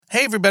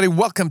Hey, everybody,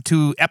 welcome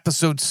to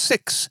episode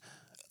 6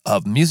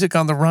 of Music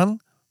on the Run.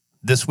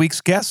 This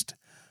week's guest,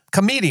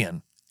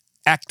 comedian,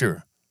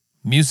 actor,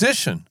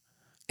 musician,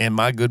 and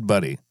my good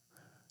buddy,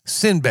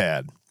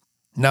 Sinbad.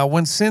 Now,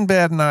 when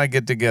Sinbad and I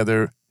get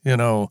together,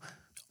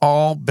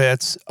 all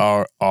bets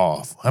are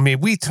off. I mean,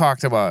 we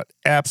talked about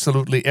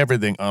absolutely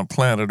everything on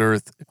planet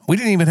Earth. We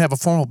didn't even have a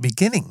formal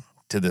beginning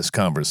to this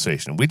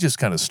conversation. We just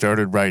kind of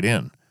started right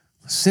in.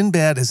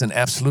 Sinbad is an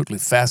absolutely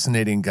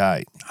fascinating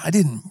guy. I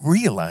didn't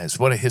realize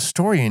what a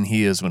historian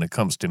he is when it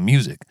comes to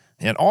music,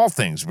 and all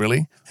things,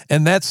 really.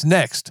 And that's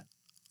next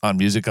on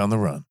Music on the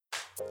Run.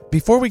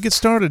 Before we get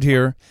started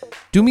here,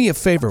 do me a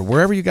favor.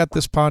 Wherever you got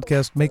this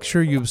podcast, make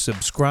sure you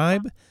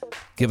subscribe,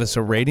 give us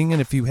a rating,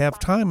 and if you have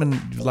time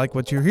and you like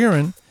what you're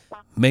hearing,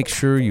 make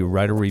sure you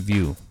write a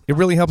review. It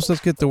really helps us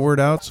get the word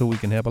out so we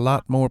can have a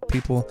lot more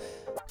people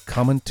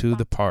coming to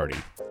the party.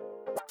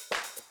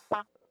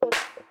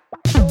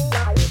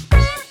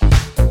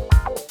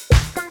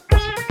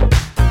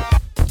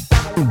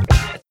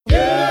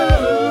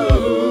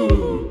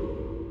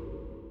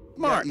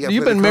 Mark,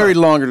 you've been married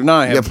longer than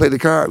I have. Yeah, play the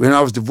card. When I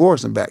was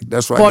divorced and back,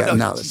 that's why I got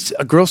knowledge.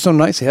 A girl so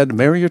nice, he had to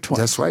marry her twice.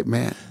 That's right,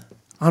 man.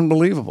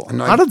 Unbelievable.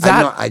 How did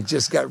that? I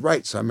just got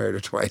right, so I married her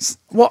twice.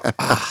 Well,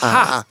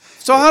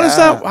 so how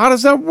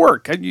does that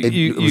work? There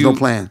was no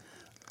plan.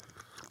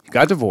 You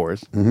got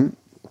divorced. Mm-hmm.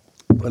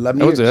 For 11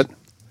 that years. was it.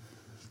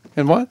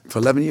 And what? For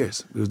 11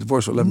 years. We was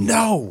divorced for 11 years.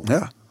 No.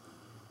 Yeah.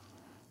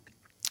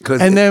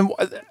 But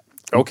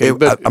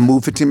I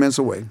moved 15 minutes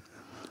away.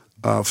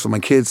 So my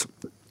kids.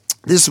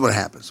 This is what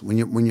happens when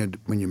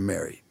you're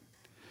married.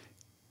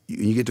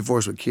 You get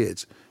divorced with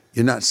kids.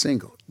 You're not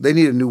single. They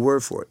need a new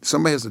word for it.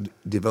 Somebody has to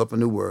develop a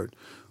new word.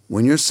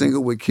 When you're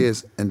single with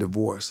kids and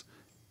divorced,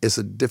 it's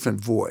a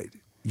different void.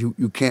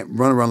 You can't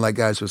run around like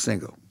guys who are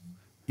single.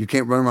 You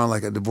can't run around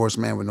like a divorced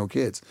man with no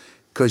kids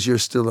because you're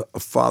still a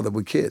father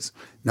with kids.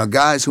 Now,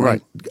 guys who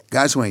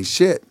ain't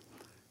shit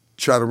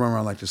try to run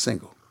around like they're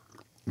single.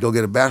 Go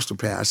get a bachelor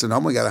pad. I said, I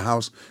only got a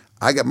house.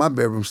 I got my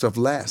bedroom stuff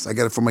last. I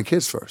got it for my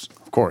kids first.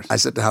 Of course. I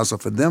set the house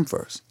up for them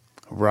first.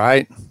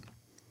 Right.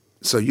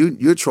 So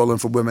you're trolling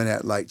for women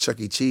at like Chuck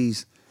E.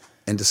 Cheese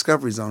and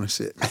Discovery Zone and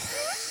shit.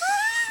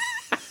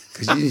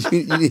 Because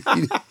you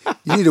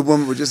need a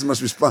woman with just as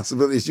much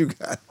responsibility as you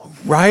got.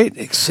 Right,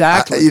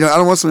 exactly. I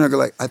don't want someone to go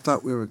like, I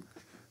thought we were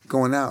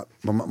going out.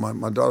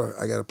 My daughter,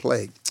 I got a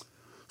plague.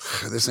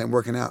 This ain't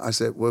working out. I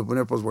said, well, when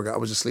they're supposed to work out, I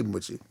was just sleeping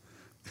with you.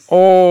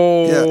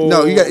 Oh. Yeah,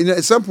 no, you got.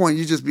 At some point,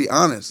 you just be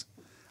honest.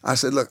 I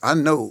said, look, I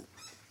know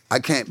I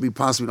can't be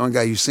possibly the only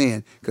guy you're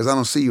seeing because I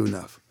don't see you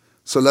enough.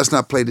 So let's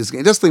not play this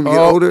game. Just when you get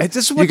older,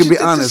 you can be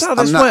honest.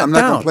 I'm not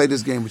going to play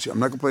this game with you. I'm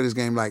not going to play this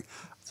game like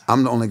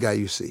I'm the only guy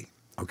you see.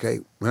 Okay?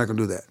 We're not going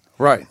to do that.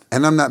 Right.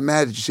 And I'm not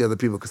mad that you see other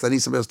people because I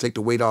need somebody else to take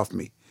the weight off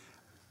me.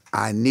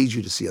 I need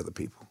you to see other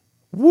people.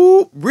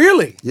 Woo,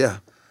 really? Yeah.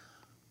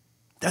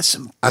 That's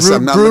some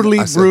brutally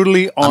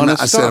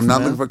honest stuff, I'm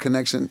not looking for a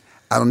connection.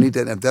 I don't need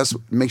that. If that's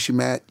what makes you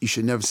mad, you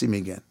should never see me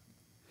again.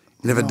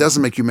 And if it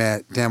doesn't make you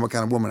mad, damn, what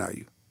kind of woman are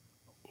you?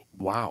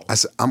 Wow. I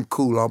said, I'm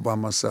cool all by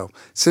myself.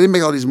 So they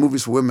make all these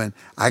movies for women.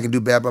 I can do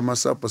bad by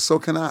myself, but so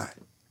can I.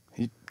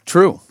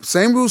 True.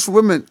 Same rules for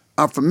women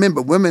are for men,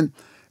 but women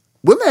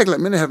act like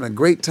men are having a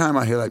great time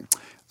out here. Like,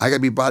 I got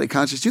to be body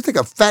conscious. You think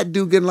a fat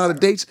dude getting a lot of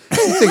dates?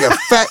 You think a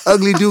fat,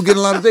 ugly dude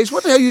getting a lot of dates?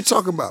 What the hell are you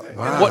talking about?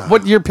 Wow.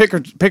 What year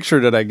picture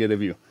did I get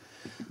of you?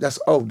 That's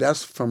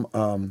from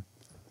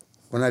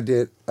when I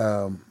did,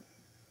 that's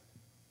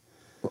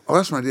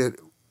when I did,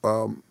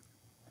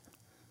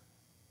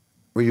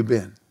 Where You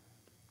Been?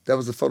 That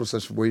was the photo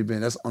session for Where You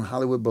Been. That's on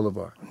Hollywood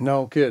Boulevard.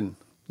 No kidding.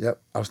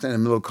 Yep. I was standing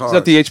in the middle of cars. Is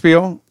that the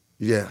HBO?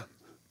 Yeah.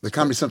 The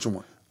Comedy Central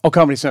one. Oh,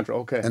 Comedy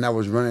Central. Okay. And I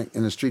was running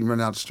in the street and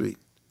running out the street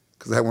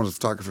because I had one of the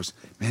photographers.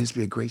 Man, this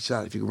would be a great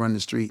shot if you could run the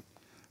street.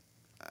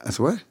 I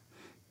said, what?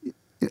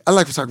 I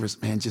like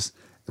photographers. Man,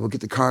 we'll get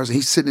the cars. And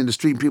he's sitting in the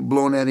street and people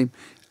blowing at him.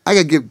 I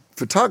got to give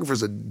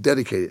photographers a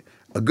dedicated.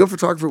 A good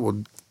photographer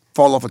will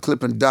fall off a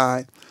cliff and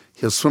die.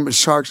 He'll swim with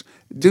sharks.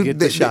 Dude, a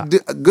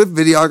good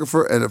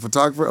videographer and a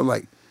photographer, I'm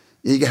like,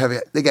 they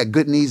got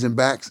good knees and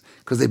backs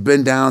because they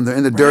bend down, they're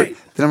in the dirt.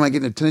 Then I'm like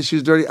getting their tennis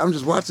shoes dirty. I'm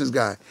just watching this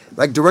guy.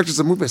 Like directors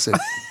of movie, I said,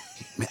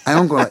 man,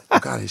 I'm going like, oh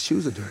God, his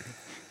shoes are dirty.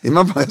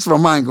 That's my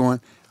mind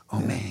going, oh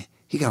man,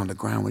 he got on the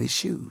ground with his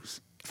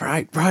shoes.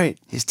 Right.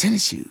 His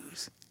tennis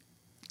shoes.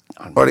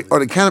 Or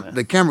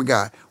the camera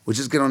guy would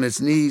just get on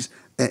his knees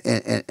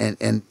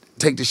and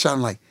take the shot.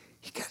 I'm like,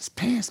 he got his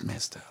pants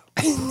messed up.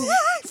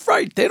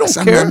 Right, they don't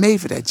care. I'm not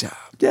made for that job.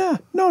 Yeah,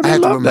 no, I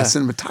had to wear my that.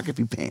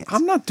 cinematography pants.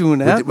 I'm not doing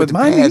that with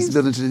my the pants knees.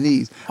 built into the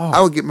knees. Oh.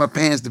 I would get my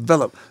pants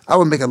developed. I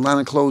would make a line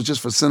of clothes just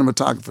for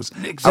cinematographers.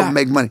 Exactly. I would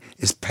make money.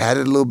 It's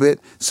padded a little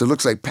bit, so it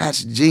looks like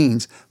patched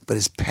jeans, but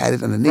it's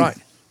padded underneath. Right.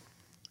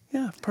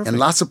 Yeah, perfect. And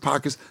lots of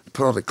pockets,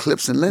 put all the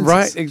clips and lenses.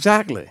 Right,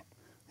 exactly.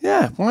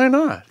 Yeah, why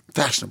not?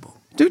 Fashionable.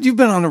 Dude, you've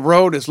been on the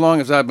road as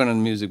long as I've been in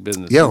the music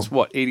business. Since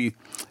what,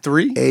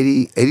 83?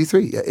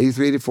 83, yeah,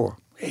 83, 84.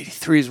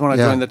 83 is when I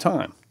joined the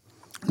time.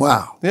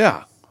 Wow.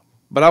 Yeah.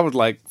 But I was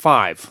like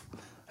 5.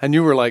 And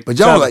you were like But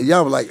y'all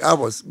were like, I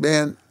was,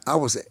 man, I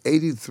was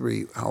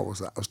 83. How old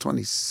was I? I was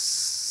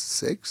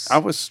 26. I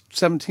was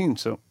 17,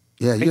 so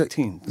Yeah,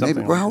 18. maybe. something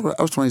Well, like how old,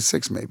 I was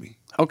 26, maybe.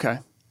 that. Okay.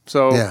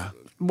 So Yeah.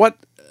 what?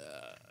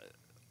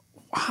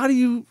 How do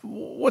you?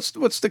 What's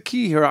the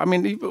key here? I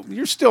mean,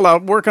 you're still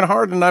out working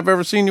harder than I've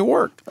ever seen you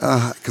work.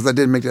 Because I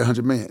didn't make that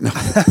 100 million. No.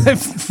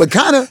 But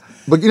kind of.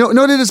 But you know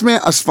what it is,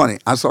 man? It's funny.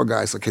 I saw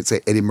guys like, say,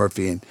 Eddie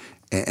Murphy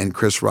and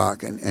Chris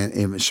Rock and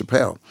even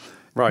Chappelle.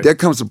 Right. There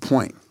comes a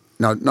point.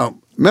 Now,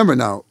 remember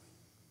now,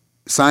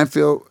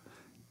 Seinfeld,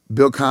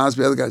 Bill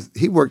Cosby, other guys,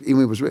 he worked even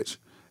when he was rich.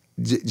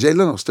 Jay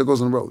Leno still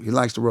goes on the road. He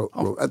likes the road.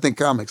 I think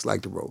comics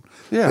like the road.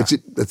 Yeah. But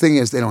the thing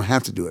is, they don't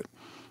have to do it.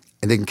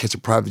 And they can catch a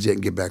private jet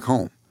and get back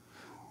home.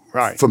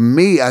 Right. For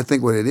me, I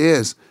think what it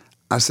is,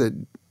 I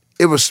said,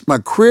 my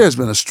career has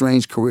been a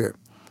strange career.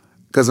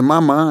 Because in my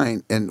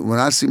mind, and when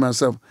I see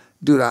myself,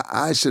 dude,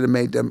 I should have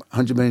made them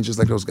 100 million just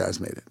like those guys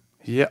made it.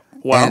 Yeah.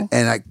 Wow.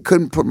 And I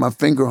couldn't put my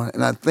finger on it.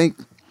 And I think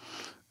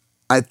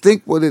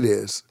what it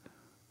is,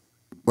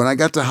 when I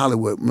got to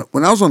Hollywood,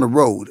 when I was on the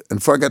road, and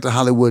before I got to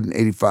Hollywood in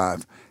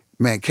 85,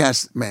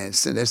 that's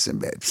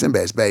Sinbad.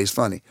 Sinbad's bad. He's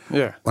funny.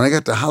 Yeah. When I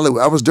got to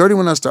Hollywood, I was dirty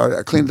when I started.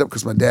 I cleaned it up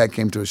because my dad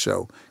came to a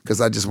show because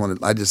I just didn't want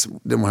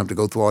to have to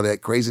go through all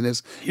that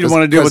craziness. You don't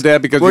want to deal with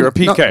that because you're a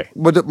PK.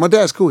 No, but my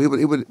dad's cool.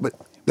 But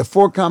the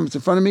 4 comics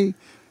in front of me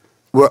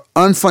were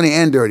unfunny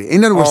and dirty. Ain't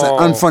nothing worse than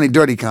unfunny,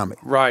 dirty comic.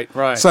 Right.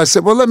 Right. So I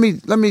said, well, let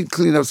me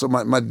clean up so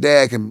my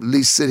dad can at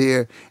least sit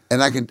here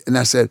and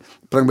I said,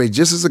 but I'm gonna be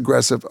just as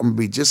aggressive, I'm gonna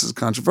be just as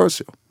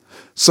controversial.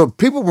 So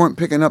people weren't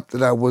picking up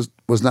that I was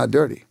not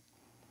dirty.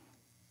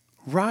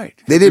 Right.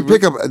 They didn't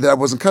pick up that I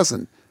wasn't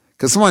cussing.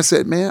 Because somebody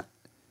said, man,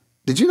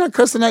 did you not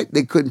cuss tonight?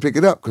 They couldn't pick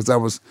it up because I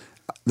was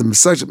the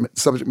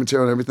subject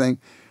material and everything.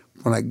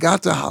 When I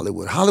got to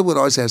Hollywood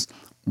always has,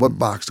 what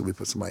box do we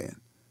put somebody in?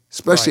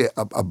 Especially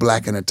a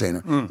black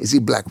entertainer. Is he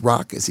black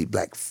rock? Is he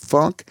black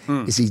funk?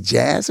 Is he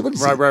jazz? What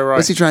is he? Right.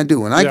 What's he trying to do?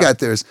 When I got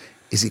there, is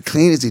he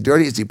clean? Is he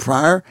dirty? Is he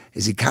Pryor?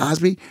 Is he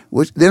Cosby?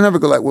 They'll never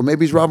go like, well,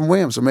 maybe he's Robin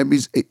Williams, or maybe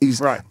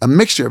he's Right. a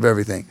mixture of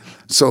everything.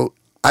 So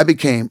I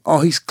became,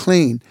 he's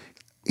clean.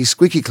 He's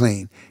squeaky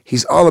clean.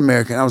 He's all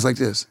American. I was like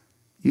this.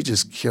 You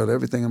just killed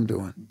everything I'm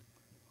doing.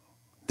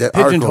 That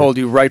Pigeonholed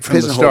you right from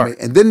the pigeonholed start. me.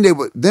 And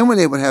then when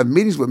they would have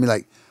meetings with me,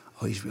 like,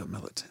 oh, he's real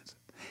militant.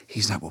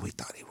 He's not what we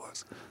thought he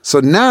was. So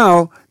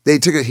now they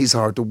took it. He's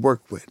hard to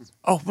work with.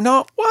 Oh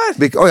no!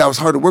 What? I was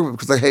hard to work with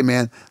because like, hey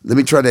man, let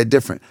me try that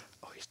different.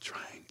 Oh, he's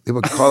trying. They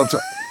would call up.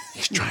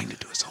 He's trying to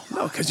do his own.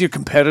 No, because you're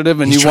competitive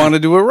and you want to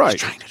do it right.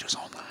 He's trying to do his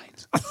own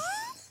lines.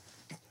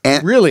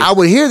 And Really? I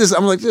would hear this.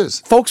 I'm like this.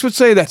 Folks would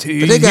say that to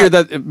you. They You hear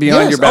that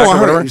behind your back I or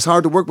heard whatever. it. He's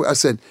hard to work with. I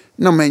said,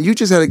 no, man, you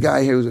just had a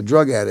guy here who's a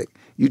drug addict.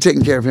 You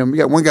taking care of him. You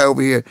got one guy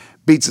over here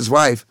beats his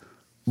wife,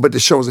 but the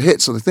show's a hit.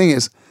 So the thing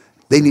is,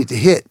 they need to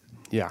hit.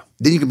 Yeah.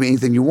 Then you can be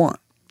anything you want.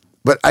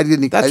 But I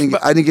didn't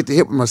get to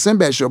hit with my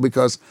Sinbad show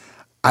because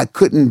I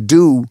couldn't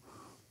do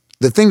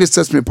the thing that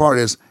sets me apart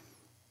is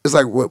it's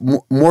like what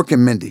Mork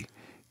and Mindy.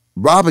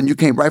 Robin, you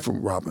can't write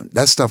from Robin.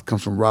 That stuff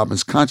comes from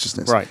Robin's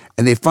consciousness. Right.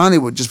 And they finally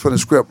would just put in a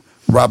script,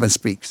 Robin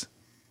speaks.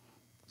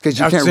 Because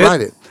you That's can't it?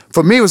 write it.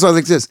 For me, it was always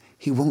like this.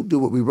 He won't do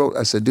what we wrote.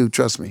 I said, dude,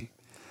 trust me.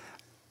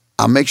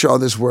 I'll make sure all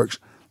this works.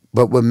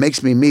 But what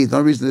makes me me, the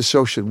only reason this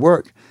show should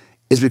work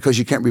is because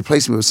you can't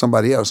replace me with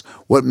somebody else.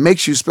 What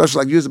makes you special,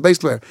 like you as a bass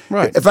player.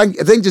 Right. If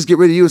they can just get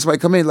rid of you and somebody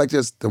come in like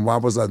this, then why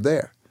was I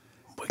there?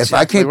 If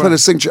I can't put a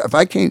signature, if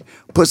I can't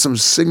put some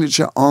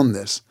signature on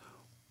this,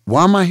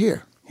 why am I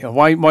here? Yeah,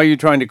 why are you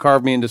trying to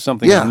carve me into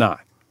something I'm not?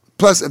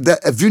 Plus,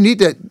 if you need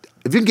that,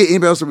 if you can get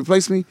anybody else to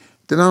replace me,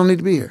 then I don't need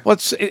to be here. Well,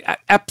 it's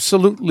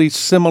absolutely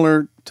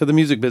similar to the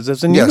music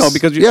business, and Yes. you know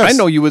because Yes. I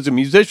know you as a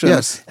musician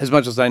Yes. as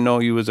much as I know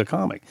you as a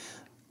comic.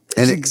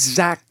 And It's the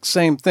exact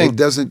same thing. It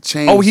doesn't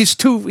change. Oh, he's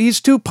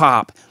too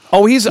pop.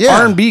 Oh, he's an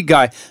Yeah. R&B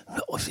guy.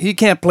 He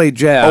can't play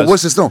jazz. Oh,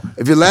 what's this? No.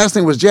 If your last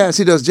name was jazz,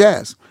 he does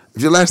jazz.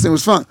 If your last name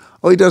was funk,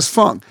 he does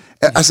funk.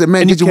 I said,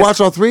 man, And did you can't-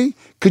 watch all 3?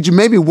 Could you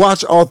maybe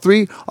watch all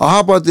 3? Or how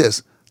about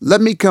this? Let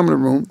me come in the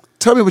room,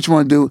 tell me what you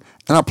want to do,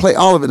 and I'll play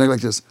all of it. And they're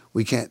like this.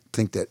 We can't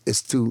think that.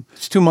 It's too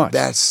much.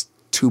 That's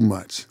too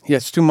much. Yeah,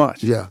 it's too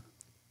much. Yeah.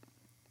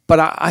 But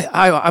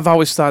I've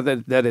always thought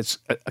that it's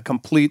a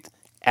complete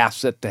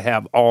asset to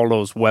have all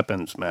those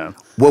weapons, man.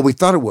 Well, we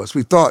thought it was.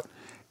 We thought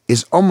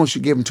it's almost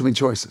you gave them too many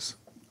choices.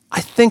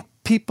 I think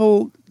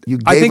people. You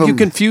I gave think you them-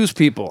 confuse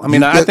people. I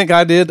mean, I get- think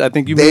I did. I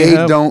think you may They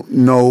have. don't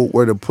know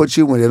where to put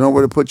you. When they know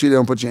where to put you, they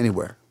don't put you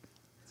anywhere.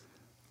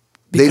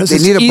 Because they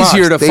it's need a box.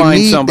 easier to They find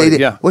need- somebody. they-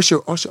 Yeah. What's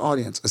your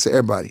audience? I say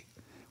everybody.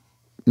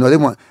 No, they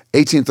want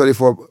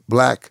 1834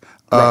 black,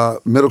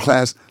 middle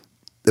class.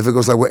 If it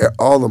goes like well,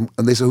 all of them,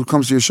 and they say, who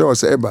comes to your show? I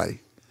say everybody.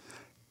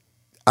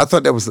 I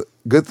thought that was a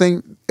good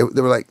thing. They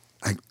were like,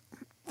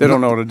 They don't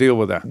know how to deal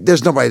with that.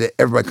 there's nobody that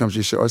everybody comes to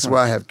your show. That's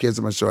why I have kids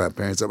at my show, I have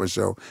parents at my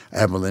show, I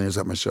have millennials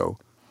at my show.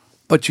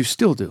 But you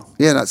still do.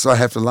 Yeah, so I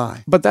have to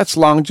lie. But that's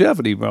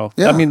longevity, bro.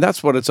 Yeah. I mean,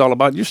 that's what it's all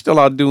about. You're still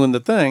out doing the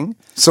thing.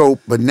 So,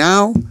 but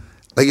now,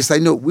 like you say,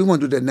 no, we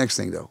want to do that next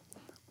thing though.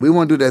 We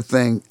want to do that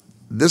thing.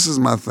 This is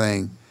my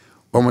thing.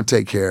 I'm going to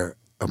take care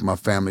of my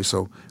family.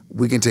 So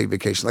we can take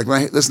vacation. Like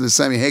when I listen to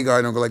Sammy Hagar,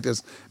 I don't go like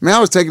this. Man, I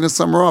was taking the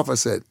summer off. I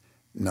said,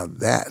 no,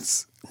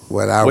 that's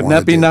what I want. Wouldn't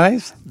that be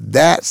nice?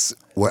 That's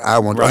what I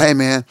want. Right. Hey,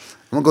 man,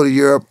 I'm going to go to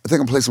Europe. I think I'm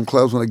going to play some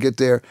clubs when I get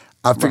there.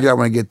 I'll figure it out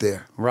when I get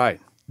there. Right.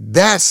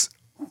 That's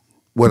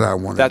what I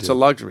want to do. That's a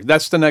luxury.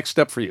 That's the next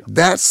step for you.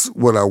 That's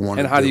what I want to do.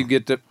 And how do you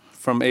get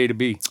from A to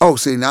B? Oh,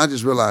 see, now I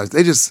just realized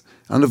I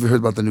don't know if you heard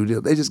about the new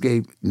deal.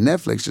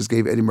 Netflix just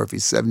gave Eddie Murphy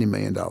 $70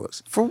 million.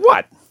 For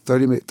what?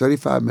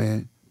 35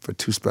 million for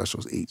 2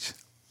 specials each.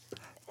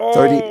 Oh.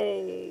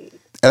 30.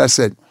 And I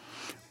said,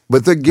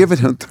 but they're giving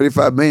him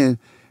 35 million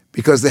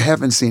because they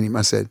haven't seen him.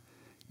 I said,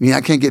 you mean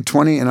I can't get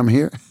 20 and I'm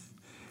here?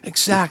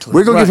 Exactly.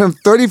 We're going to give him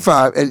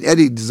 35, and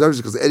Eddie deserves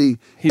it because Eddie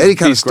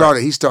kind of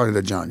started. Great. He started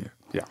at John here.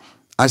 Yeah.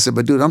 I said,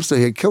 but dude, I'm still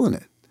here killing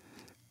it.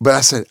 But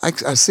I said, I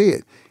see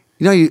it.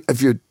 You know,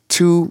 if you're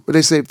too, what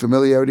they say,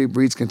 familiarity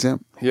breeds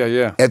contempt. Yeah,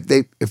 yeah.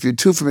 If you're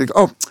too familiar,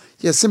 oh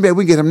yeah, Sinbad,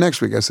 we can get him next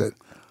week. I said,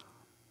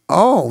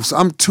 oh, so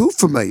I'm too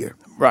familiar.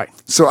 Right.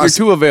 So you're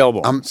too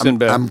available.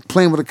 Sinbad. I'm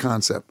playing with a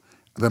concept.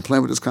 I've been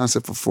playing with this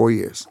concept for 4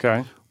 years.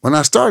 Okay. When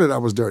I started, I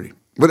was dirty.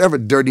 Whatever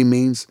dirty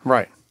means.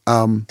 Right.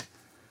 And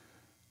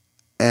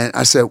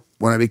I said,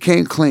 when I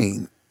became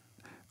clean,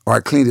 or I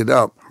cleaned it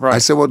up, right. I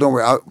said, well, don't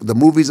worry. The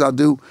movies I'll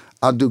do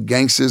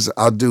gangsters,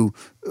 I'll do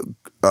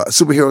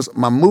superheroes.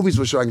 My movies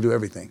will show I can do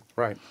everything.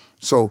 Right.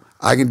 So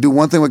I can do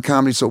one thing with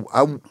comedy. So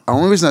the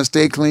only reason I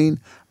stayed clean,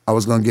 I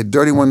was going to get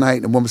dirty one night,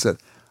 and a woman said,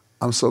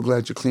 I'm so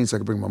glad you're clean so I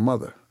can bring my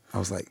mother. I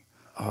was like,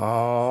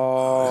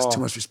 oh, that's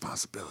too much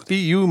responsibility. Be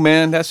you,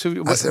 man. That's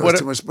who. I said,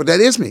 too much, but that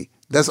is me.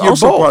 That's You're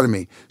also both. part of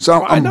me.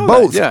 So I'm know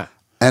both. that, yeah.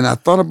 And I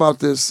thought about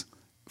this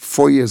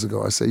 4 years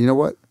ago. I said, you know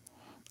what?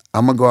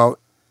 I'm going to go out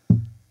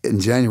in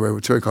January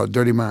with a tour called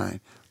Dirty Mind.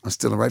 I'm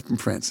stealing right from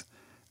Prince.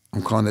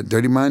 I'm calling it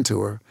Dirty Mind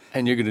Tour.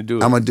 And you're going to do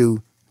it. I'm going to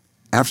do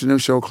afternoon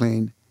show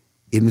clean,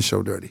 evening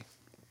show dirty.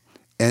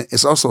 And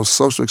it's also a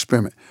social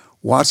experiment.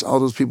 Watch all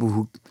those people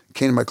who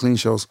came to my clean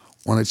shows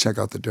want to check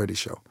out the dirty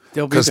show.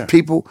 They'll be Because there.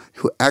 people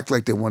who act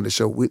like they want the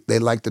show, they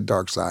like the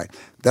dark side.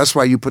 That's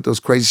why you put those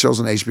crazy shows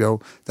on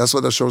HBO. That's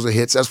why those shows are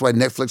hits. That's why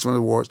Netflix won the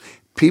awards.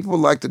 People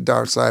like the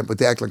dark side, but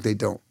they act like they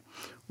don't.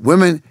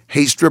 Women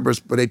hate strippers,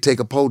 but they take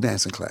a pole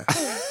dancing class.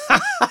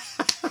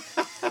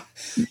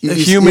 The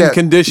human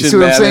condition, You see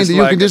what man, I'm saying? is The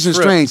human like a condition is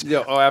trip. strange.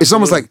 Yeah, oh, it's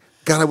almost absolutely. like,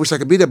 God, I wish I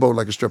could be that bold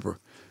like a stripper.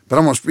 But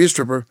I want to be a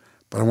stripper,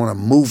 but I want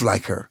to move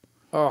like her.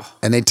 Oh.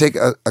 And they take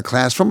a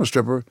class from a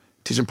stripper,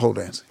 teaching pole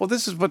dancing. Well,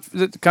 this is what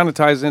it kind of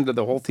ties into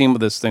the whole theme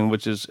of this thing,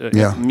 which is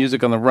Yeah.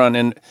 music on the run.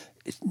 And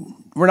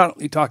we're not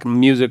only talking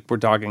music, we're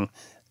talking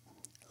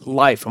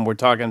life, and we're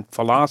talking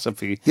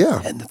philosophy.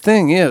 Yeah. And the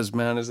thing is,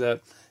 man, is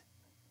that,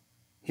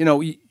 you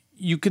know,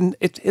 you can,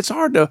 it's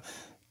hard to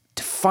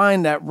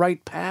find that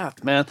right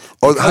path, man.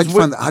 Or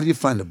Because how do you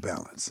find the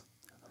balance?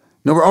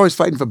 No, we're always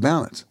fighting for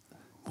balance.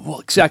 Well,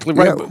 exactly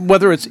right. Yeah. But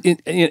whether it's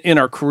in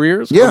our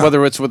careers, Yeah. or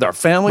whether it's with our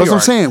family, That's or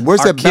what I'm saying.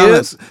 Where's our that kids.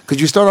 balance? Because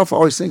you start off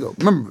always single.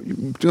 Remember,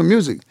 you're doing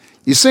music.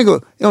 You're single.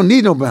 You don't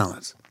need no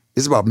balance.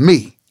 It's about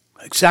me.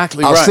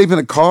 Exactly I'll right. sleep in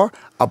a car.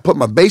 I'll put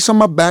my bass on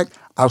my back.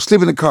 I'll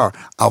sleep in the car.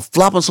 I'll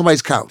flop on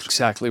somebody's couch.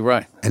 Exactly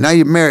right. And now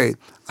you're married.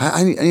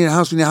 I need a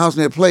house. We need a house.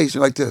 We need a place.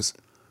 You're like this.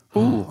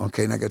 Ooh.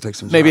 Okay, now I got to take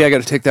some. Maybe time. I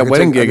got to take that gotta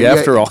wedding gig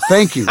after all.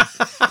 Thank you.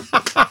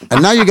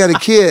 And now you got a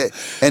kid,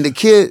 and the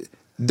kid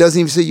doesn't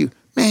even see you.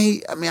 Man,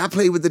 I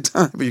played with the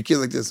time, but your kid's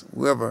like this,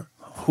 whoever.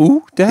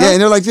 Who? Dad? Yeah,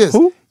 and they're like this.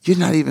 Who? You're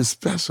not even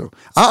special.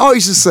 I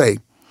always used to say,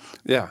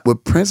 Yeah.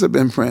 would Prince have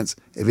been Prince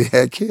if he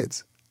had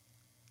kids?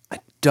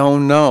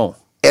 Don't know.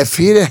 If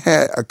he'd have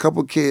had a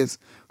couple kids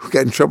who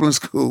got in trouble in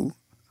school,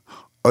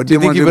 or Do you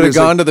didn't think want he to do would have music,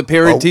 gone to the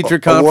parent teacher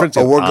conference?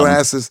 or wore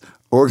glasses,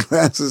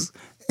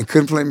 and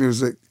couldn't play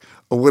music,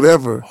 or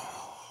whatever?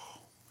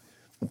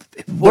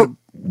 Would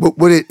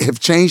it have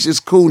changed his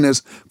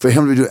coolness for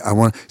him to do it? I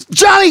want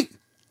Johnny.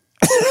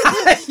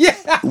 Yeah.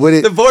 Would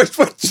it? The voice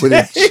would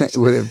change.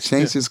 Would it have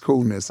changed his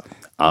coolness?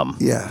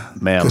 Yeah,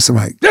 ma'am. Because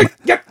somebody,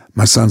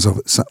 my son's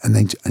over. I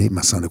need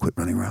my son to quit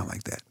running around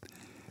like that.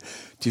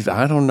 Dude,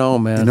 I don't know,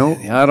 man. You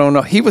know? I don't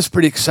know. He was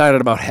pretty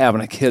excited about having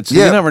a kid, so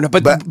Yeah, you never know.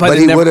 But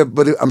he would have.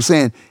 But I'm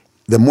saying,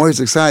 the more he's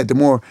excited, the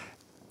more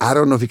I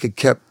don't know if he could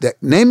kept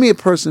that. Name me a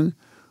person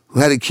who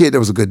had a kid that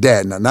was a good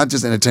dad, not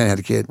just entertaining, had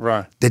a kid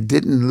Right. that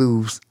didn't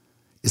lose.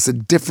 It's a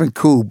different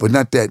cool, but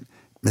not that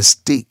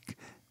mystique. I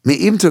mean,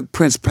 even till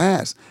Prince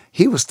passed,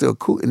 he was still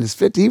cool in his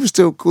 50s. He was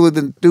still cooler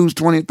than dudes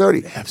 20 and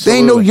 30. There ain't no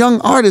Absolutely.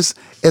 young artist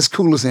as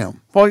cool as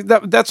him. Well,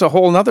 that's a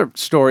whole nother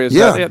story. Is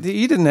Yeah. that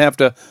he didn't have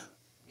to.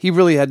 He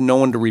really had no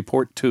one to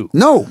report to.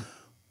 No.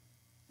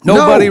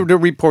 Nobody No. to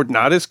report.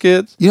 Not his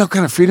kids. You know what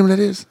kind of freedom that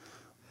is?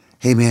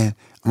 Hey, man,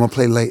 I'm going to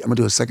play late. I'm going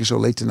to do a second show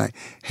late tonight.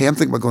 Hey, I'm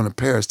thinking about going to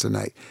Paris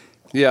tonight.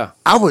 Yeah.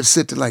 I would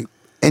sit there like,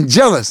 and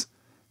jealous.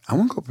 I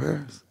want to go to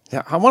Paris.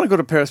 Yeah. I want to go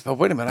to Paris, but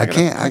wait a minute. I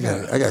can't. I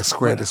got to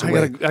square this I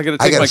away. gotta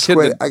take my kid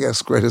to- I got to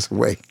square this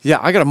away. Yeah.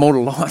 I got to mow the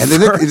lawn. And then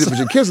first. but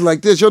your kids are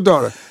like this. Your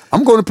daughter,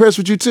 I'm going to Paris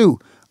with you too.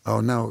 Oh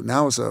no,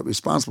 now it's a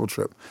responsible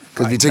trip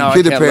because if you take Now your I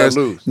kid to can't let Paris,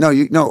 loose.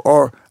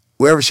 or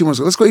wherever she wants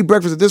to go. Let's go eat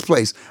breakfast at this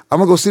place. I'm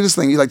gonna go see this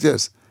thing. You like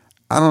this?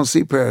 I don't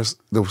see Paris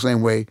the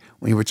same way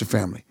when you're with your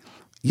family.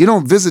 You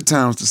don't visit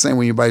towns the same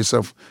when you're by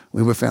yourself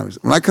when you're with families.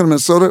 When I come to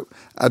Minnesota,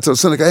 I told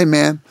Seneca, hey,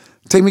 man,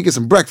 take me get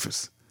some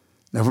breakfast.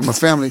 Now, with my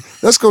family,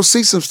 let's go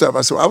see some stuff.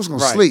 I said, I was going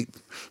to sleep.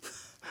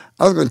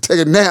 I was going to take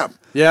a nap.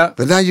 Yeah.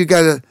 But now you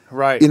got to.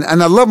 Right. You know,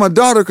 and I love my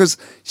daughter because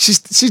she's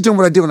doing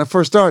what I did when I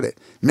first started.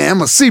 Man, I'm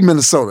going to see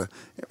Minnesota.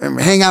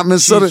 And hang out in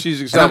Minnesota.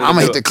 She's excited. I'm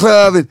going to hit the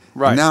club. And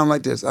Right. now I'm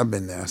like this. I've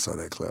been there. I saw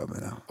that club.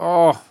 You know.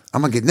 Oh.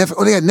 I'm going to get Netflix.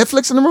 Oh, they got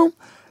Netflix in the room?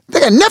 They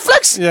got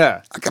Netflix?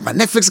 Yeah. I got my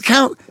Netflix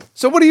account.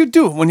 So what do you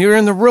do when you're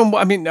in the room?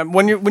 I mean,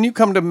 when you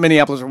come to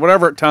Minneapolis or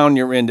whatever town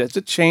you're in, has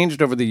it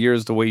changed over the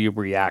years the way you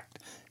react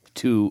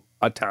to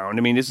a town?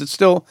 I mean, is it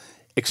still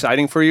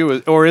exciting for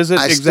you, or is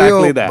it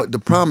exactly that? But the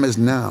problem is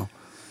now,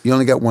 you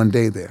only got one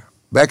day there.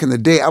 Back in the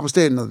day, I would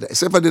stay another day.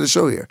 So if I did a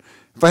show here,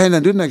 if I had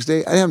nothing to do the next day,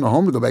 I didn't have no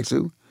home to go back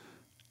to.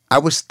 I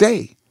would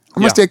stay.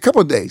 I'm going to stay a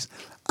couple of days.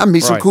 I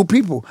meet some cool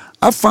people.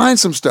 I find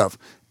some stuff.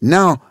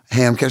 Now,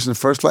 hey, I'm catching the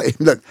first flight.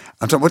 Look,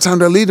 I'm talking, what time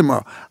do I leave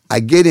tomorrow? I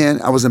get in.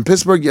 I was in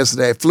Pittsburgh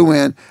yesterday. I flew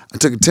in. I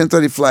took a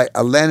 10:30 flight.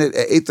 I landed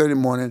at 8:30 in the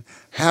morning,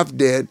 half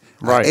dead.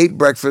 Right. I ate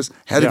breakfast.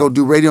 Had to go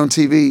do radio and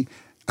TV.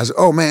 I said,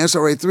 oh, man, it's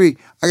already 3.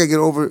 I got to get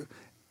over.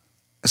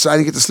 So I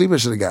didn't get the sleep I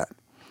should have got.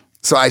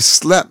 So I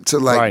slept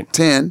till like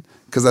 10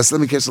 because I said,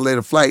 let me catch a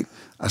later flight.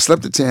 I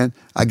slept at 10.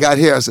 I got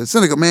here. I said,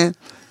 Seneca, man,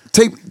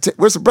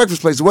 where's the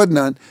breakfast place? There wasn't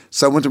none.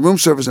 So I went to room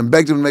service and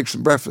begged them to make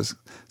some breakfast.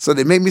 So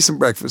they made me some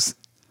breakfast.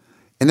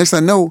 And next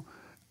thing I know,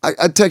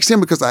 I text him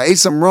because I ate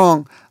something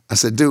wrong. I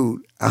said,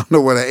 dude, I don't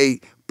know what I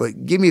ate,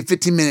 but give me a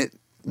 15-minute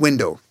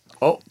window.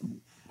 Oh,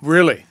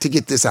 really? To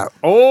get this out.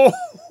 Oh.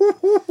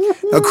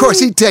 Of course,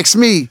 he texts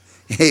me,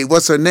 hey,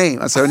 what's her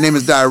name? I said, her name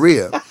is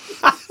Diarrhea.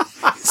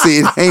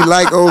 See, it ain't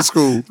like old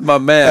school. My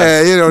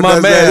man. You know,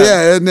 My man.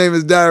 Yeah, his name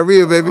is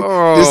Diarrhea, baby.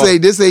 Oh.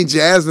 This ain't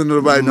Jasmine or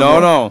nobody.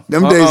 No.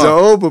 Them days are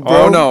over,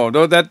 bro. Oh,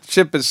 no. That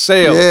ship has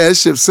sailed. Yeah, that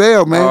ship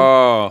sailed, man.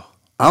 Oh.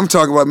 I'm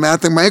talking about, man, I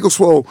think my ankle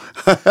swole.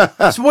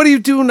 So what do you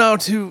do now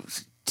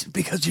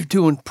because you're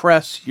doing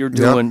press, you're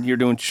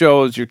doing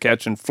shows, you're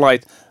catching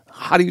flights.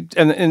 How do you,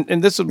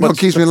 and this is what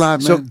keeps me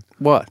alive, man. So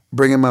what?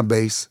 Bringing my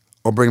bass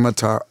or bringing my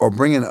guitar or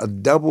bringing a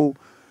double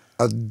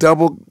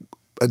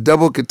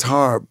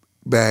guitar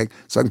bag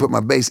so I can put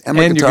my bass and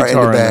my guitar in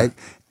the bag.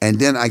 And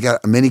then I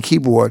got a mini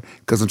keyboard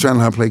because I'm trying to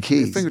learn how to play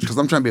keys. Because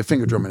I'm trying to be a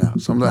finger drummer now.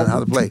 So I'm learning how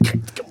to play.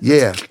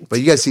 Yeah.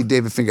 But you got to see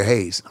David Finger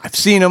Hayes. I've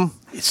seen him.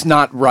 It's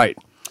not right.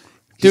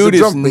 Dude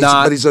is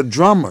not. But he's a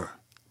drummer.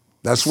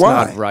 That's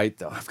why. Not right,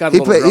 though. I've got he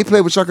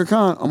played with Chaka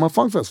Khan on my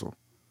funk festival.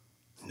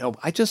 No,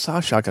 I just saw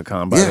Chaka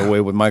Khan, by the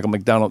way, with Michael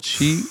McDonald.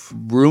 She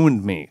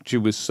ruined me. She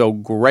was so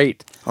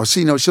great. Oh,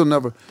 she'll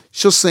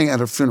sing at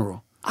her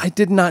funeral. I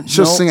did not know.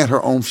 She'll sing at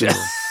her own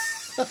funeral.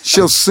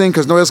 She'll sing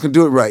because nobody else can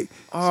do it right.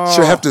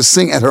 She'll have to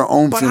sing at her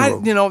own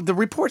funeral. But the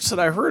reports that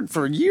I heard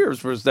for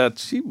years was that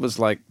she was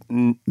like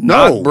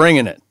not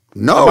bringing it.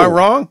 No. Am I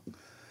wrong?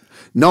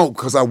 No,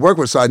 because I work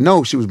with her, so I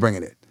know she was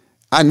bringing it.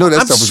 I know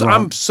that stuff was wrong.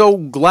 I'm so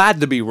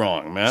glad to be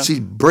wrong, man. She's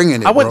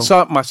bringing it, I went and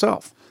saw it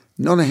myself.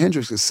 Nona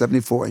Hendrix is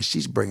 74 and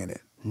she's bringing it.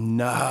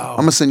 No. I'm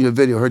going to send you a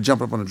video of her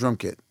jumping up on a drum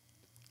kit.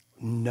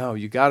 No,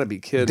 you got to be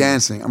kidding.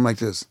 Dancing. I'm like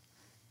this.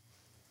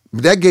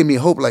 But that gave me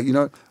hope. Like,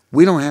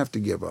 we don't have to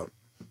give up.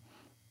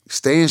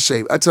 Stay in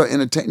shape. I tell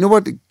entertain. You know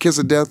what? The kiss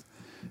of death.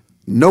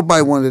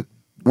 Nobody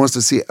wants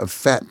to see a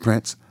fat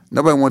Prince.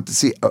 Nobody wants to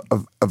see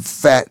a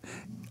fat.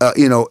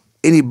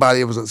 Anybody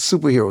that was a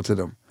superhero to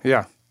them.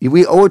 Yeah.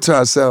 We owe it to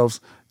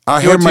ourselves. Our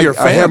hair might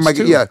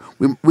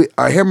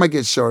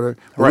get shorter,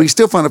 but we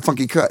still find a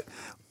funky cut.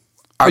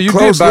 You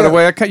did, by the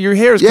way. Your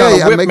hair is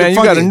kind of whipped, man. You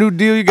got a new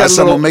deal. You got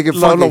a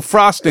little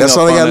frosting. That's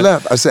all I got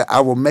left. I said,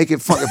 I will make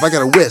it funky if I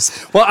got a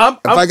wisp. Well,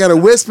 if I got a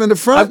wisp in the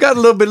front. I've got a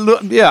little bit,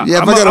 yeah.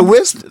 Yeah, if I got a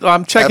wisp.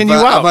 I'm checking you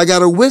out. If I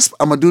got a wisp,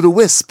 I'm going to do the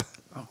wisp.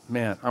 Oh,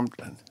 man.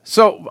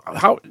 So,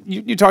 how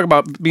you talk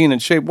about being in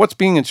shape. What's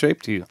being in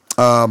shape to you?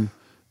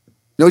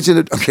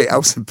 Okay, I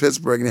was in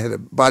Pittsburgh and they had a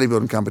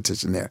bodybuilding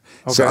competition there.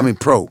 Okay. So,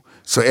 pro.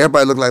 So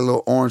everybody looked like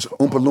little orange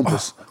Oompa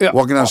Loompas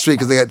walking down the street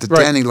because they had the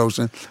tanning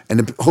lotion. And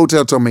the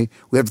hotel told me,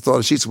 we have to throw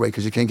the sheets away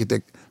because you can't get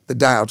the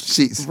dye out the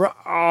sheets.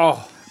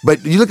 Oh.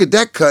 But you look at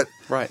that cut.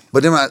 Right.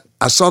 But then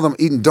I saw them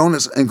eating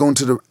donuts and going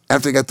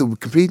after they got through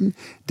competing,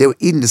 they were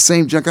eating the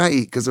same junk I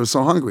eat because they were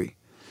so hungry.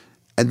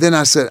 And then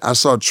I said, I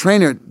saw a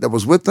trainer that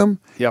was with them.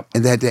 Yep.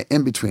 And they had that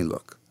in-between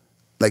look.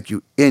 Like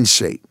you in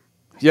shape.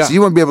 Yeah. So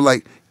you want to be able to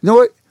you know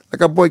what?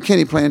 Like our boy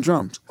Kenny playing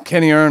drums.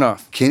 Kenny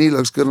Aronoff. Kenny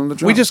looks good on the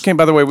drums. We just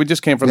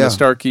came from the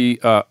Starkey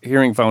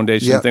Hearing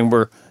Foundation thing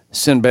where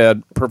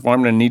Sinbad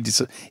performed and he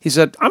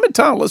said, I'm in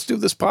town, let's do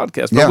this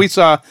podcast. But we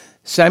saw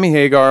Sammy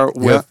Hagar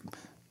with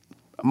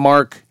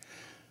Mark,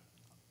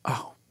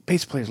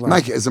 bass player's last.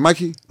 Mikey, is it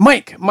Mikey?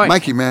 Mike.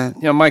 Mikey, man.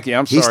 Yeah, Mikey,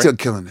 I'm sorry. He's still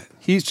killing it.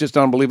 He's just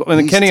unbelievable.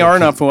 And Kenny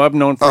Aronoff, who I've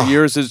known for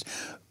years, is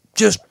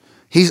just...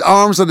 His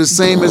arms are the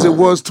same as it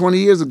was 20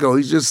 years ago.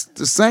 He's just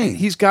the same.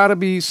 He's got to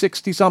be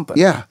 60-something.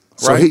 Yeah.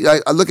 So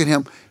right? I look at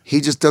him,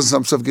 he just doesn't let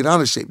himself get out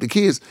of shape. The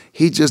key is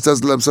he just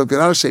doesn't let himself get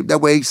out of shape. That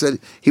way he said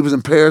he was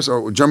in Paris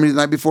or Germany the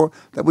night before.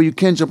 That way you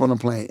can jump on a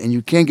plane and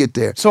you can get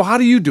there. So how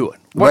do you do it?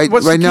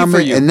 What's the key now,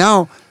 for you? And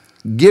now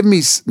Give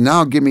me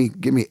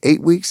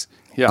 8 weeks.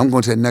 Yeah. I'm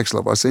going to the next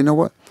level. I say, you know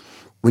what?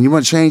 When you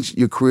want to change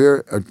your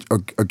career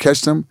or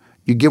catch them,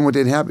 you give them what they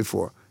didn't have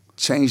before.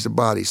 Change the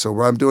body. So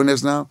while I'm doing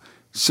this now,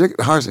 sugar,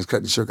 the hardest is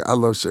cutting sugar. I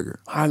love sugar.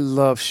 I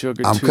love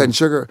sugar, I'm too. cutting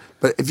sugar.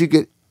 But if you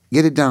get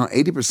it down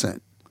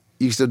 80%,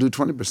 you can still do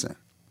 20%.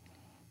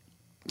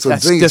 So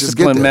That's the thing is, just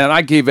get discipline, there. man.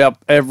 I gave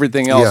up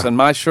everything else, Yeah. and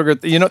my sugar.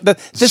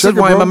 This is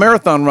Sugar, why I'm bro. a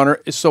marathon runner,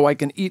 is so I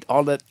can eat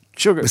all that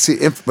sugar. But see,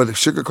 but the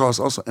sugar causes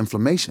also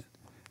inflammation.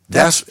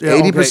 That's- That's yeah,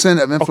 okay.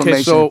 80% of Okay,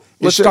 inflammation. so is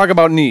let's sugar. talk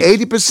about needs.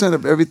 80%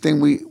 of everything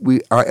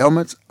our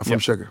ailments are from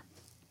Yep. sugar.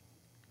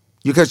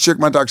 You cut sugar.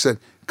 My doctor said,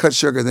 cut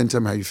sugar, then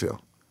tell me how you feel.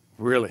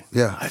 Really?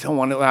 Yeah. I don't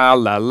want to. La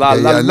la la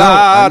Yeah, la I know,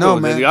 la. I know,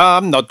 do- man.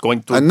 I'm not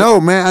going to. I know,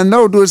 man. I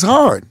know, dude. It's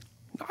hard.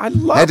 I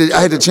love. I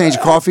had to change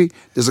coffee.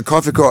 There's a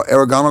coffee called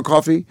Oregano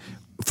coffee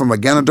from a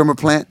Ganoderma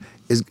plant.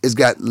 It's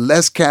got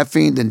less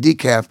caffeine than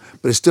decaf,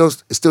 but it still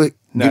gives you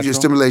Natural. a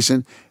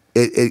stimulation.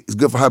 It's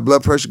good for high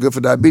blood pressure, good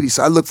for diabetes.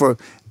 So I look for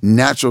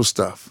natural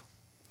stuff.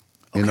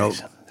 You know,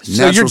 So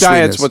natural your diet's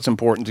sweetness. what's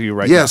important to you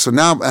right Yeah, now. so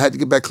now I had to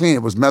get back clean.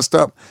 It was messed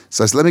up.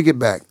 So I said, let me get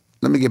back.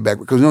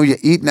 Because you're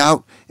eating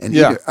out and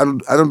Yeah. I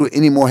don't do it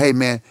anymore. Hey,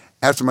 man,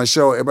 after my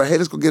show, everybody, hey,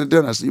 let's go get a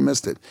dinner. I said, you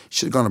missed it. You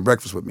should have gone to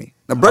breakfast with me.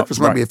 Now, breakfast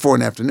might right. be at 4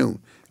 in the afternoon.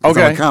 'Cause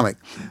I'm Okay. a comic.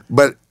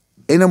 But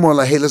ain't no more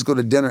like, hey, let's go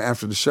to dinner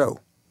after the show.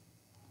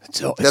 It's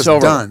That's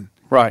over. done.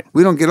 Right.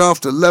 We don't get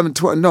off to 11,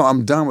 12. No,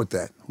 I'm done with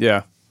that.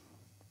 Yeah.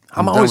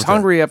 I'm done always with that.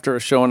 hungry after a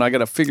show, and I got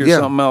to figure Yeah.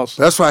 something else.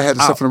 That's why I had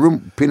the out. stuff in the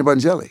room, peanut butter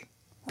and jelly.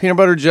 Peanut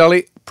butter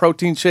jelly,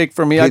 protein shake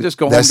for me. I just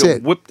go home That's to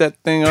it. whip that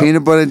thing up.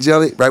 Peanut butter and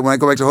jelly. Right when I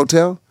go back to the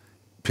hotel,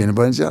 peanut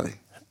butter and jelly.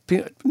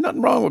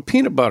 Nothing wrong with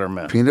peanut butter,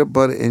 man. Peanut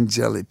butter and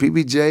jelly.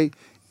 PBJ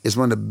is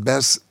one of the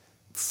best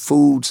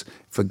foods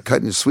for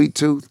cutting the sweet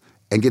tooth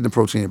and getting the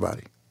protein in your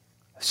body.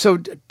 So,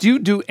 do you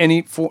do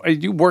any? Are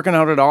you working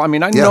out at all? I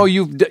mean, I Yeah. know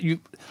you.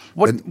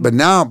 What? But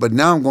now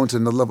I'm going to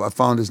another level. I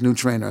found this new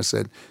trainer. I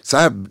said, so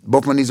I have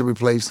both my knees are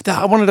replaced.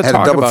 I wanted to I had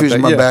talk a double about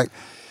fusion that, in my yeah. back.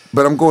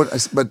 But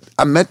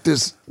I met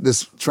this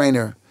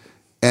trainer,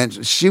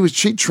 and she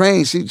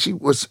trained. She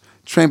was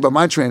trained by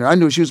my trainer. I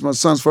knew she was my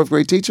son's 4th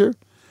grade teacher.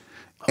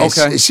 And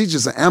Okay. she's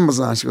just an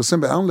Amazon. She goes,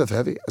 Simba, I don't lift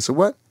heavy. I said,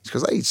 what? She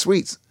goes, I eat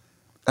sweets.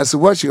 I said,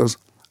 what? She goes,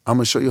 I'm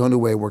gonna show you a new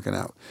way of working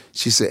out.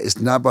 She said, it's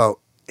not about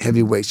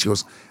heavy weights. She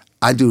goes,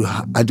 I do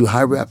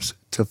high reps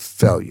to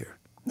failure.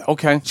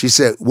 Okay. She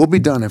said, we'll be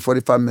done in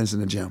 45 minutes in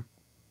the gym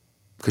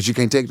because you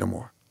can't take no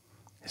more.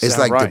 Is It's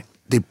that like right?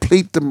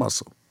 deplete the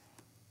muscle.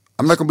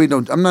 I'm not gonna be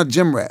I'm not a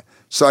gym rat.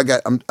 So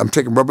I'm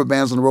taking rubber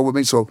bands on the road with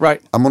me. So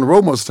Right. I'm on the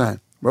road most of the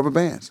time, rubber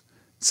bands.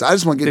 So I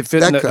just want to They get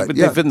fit in that the, cut. but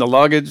Yeah. they fit in the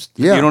luggage.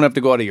 Yeah. You don't have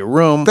to go out of your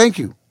room. Thank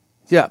you.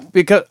 Yeah,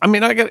 because I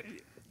mean,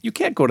 you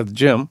can't go to the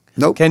gym.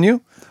 Nope. Can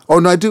you? Oh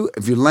no, I do.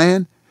 If you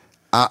land,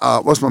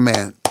 what's my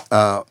man?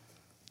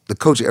 The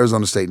coach of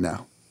Arizona State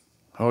now.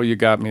 Oh, you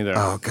got me there.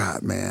 Oh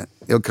God, man,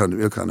 he'll come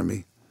to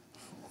me.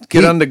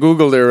 Get he- on the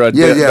Google there,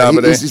 Yeah, yeah.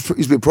 Davide. He used to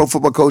be a pro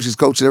football coach. He's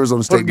coach at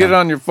Arizona State. Get it now.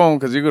 on your phone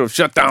because you're going to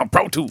shut down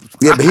Pro Tools.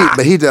 Yeah,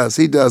 but he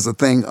does a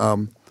thing.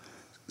 As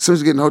soon as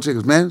you get in the hotel, he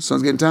goes, man, as soon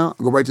as I get in town,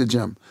 I go right to the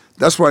gym.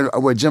 That's why I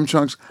wear gym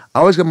trunks. I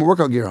always got my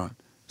workout gear on.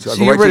 So I So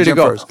go you're right ready to to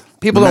the gym go. first.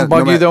 People No don't matter- bug no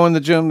you matter- though in the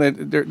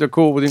gym. They're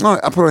cool with you. No,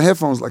 I put on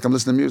headphones like I'm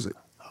listening to music.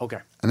 Okay.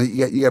 And then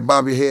you got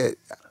bob your head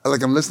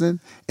like I'm listening.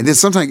 And then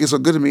sometimes it gets so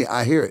good to me,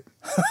 I hear it.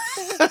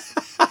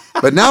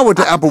 But now with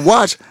the Apple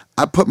Watch,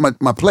 I put my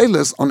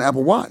playlist on the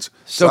Apple Watch.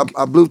 So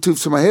I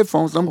Bluetooth to my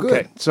headphones, and I'm good.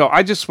 Okay. So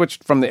I just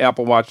switched from the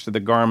Apple Watch to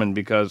the Garmin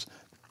because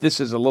this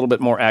is a little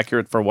bit more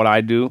accurate for what I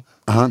do.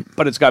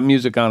 But it's got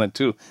music on it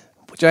too,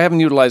 which I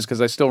haven't utilized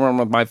because I still run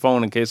with my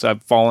phone in case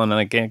I've fallen and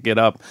I can't get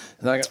up.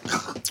 And I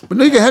got, But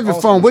no, you can have your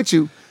phone with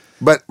you.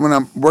 But when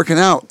I'm working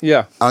out,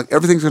 Yeah.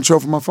 Everything's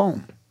controlled from my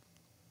phone.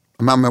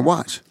 I'm on my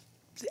watch.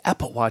 the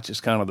Apple Watch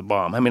is kind of the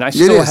bomb. I mean, I It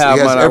still is. have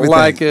It has one. I everything.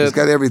 like it. It's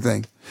got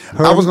everything.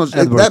 Herm I was going to.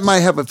 Edwards. That might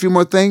have a few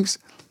more things.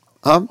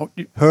 Herm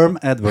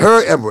Edwards.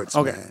 Herm Edwards.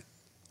 Okay. Man.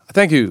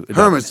 Thank you.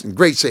 Herm is in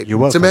great shape. You're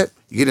welcome. Tibet,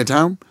 you get in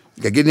town,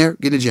 you got to get in there,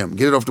 get in the gym,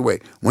 get it off the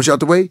way. Once you're out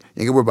the way, you ain't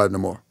got to worry about it no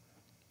more.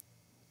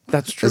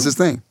 That's true. That's his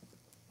thing.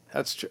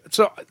 That's true.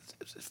 So,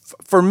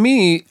 for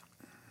me,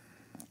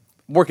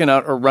 working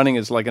out or running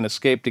is like an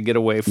escape to get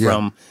away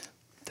from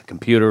the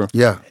computer,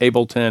 Yeah.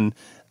 Ableton,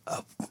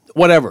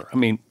 whatever. I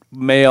mean,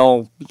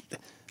 mail,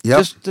 Yep.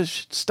 just the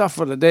stuff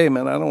for the day,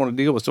 man. I don't want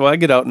to deal with. So I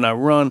get out and I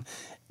run.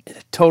 And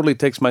it totally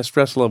takes my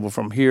stress level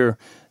from here.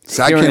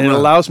 See, I here, can't and it run.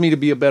 allows me to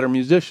be a better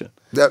musician.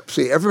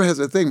 See, everyone has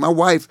a thing. My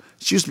wife,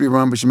 she used to be a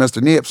runner, but she messed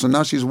her knee up, so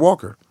now she's a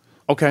walker.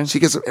 Okay. She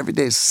gets up every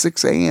day at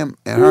 6 a.m.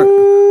 and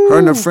her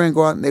and her friend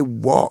go out and they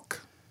walk.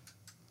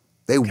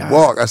 They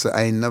walk. I said,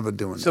 I ain't never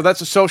doing that. So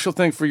that's a social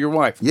thing for your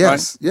wife.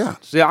 Yes, Right? yeah.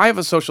 See, I have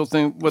a social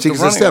thing with She the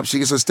gets her running. steps. She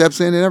gets her steps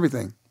in and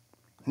everything.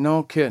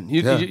 No kidding.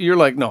 Yeah. You're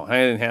like, no, it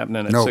ain't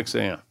happening at No. 6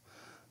 a.m.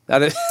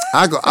 That is.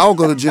 I'll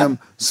go to the gym.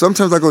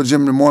 Sometimes I go to the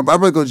gym in the morning, but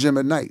I'd rather go to the gym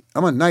at night.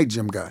 I'm a night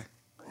gym guy.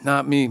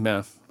 Not me,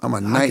 man. I'm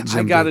a night gym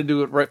I got to dude.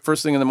 do it right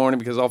first thing in the morning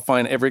because I'll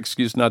find every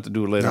excuse not to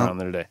do it later on in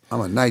the day.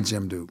 I'm a night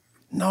gym dude.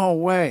 No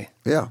way.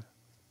 Yeah.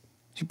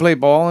 Do you play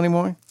ball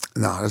anymore?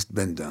 No, that's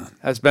been done.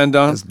 That's been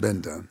done? That's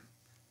been done.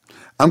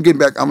 I'm getting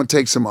back. I'm going to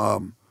take some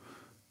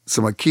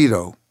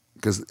keto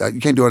because you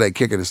can't do all that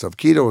kicking and stuff.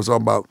 Keto is all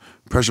about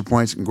pressure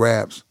points and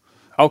grabs.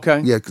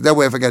 Okay. Yeah, because that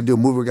way if I got to do a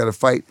move or got to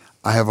fight,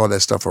 I have all that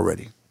stuff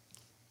already.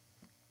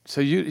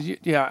 So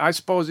I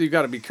suppose you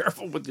got to be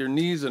careful with your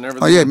knees and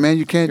everything. Oh yeah, man,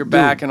 you can't. Your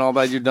back and all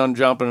that. You're done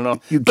jumping and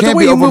all. You can't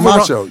be over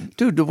macho,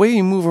 dude. The way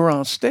you move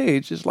around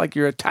stage is like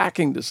you're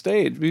attacking the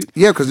stage.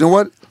 Yeah, because you know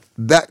what?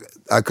 That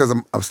because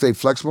I'm stay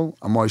flexible.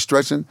 I'm always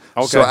stretching.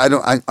 Okay. So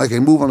I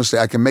can move on the stage.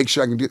 I can make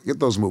sure I can get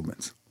those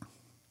movements.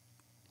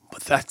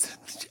 But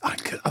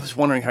I was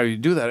wondering how you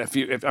do that.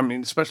 If I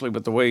mean, especially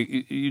with the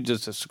way you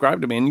just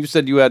described to me, and you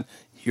said you had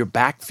your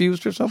back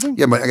fused or something.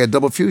 Yeah, but I got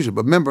double fusion.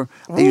 But remember,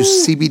 they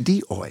use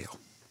CBD oil.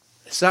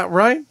 Is that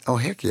right? Oh,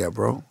 heck yeah,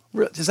 bro.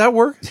 Does that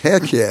work?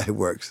 Heck yeah, it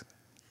works.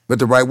 But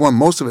the right one,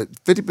 most of it,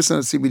 50%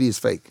 of CBD is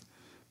fake.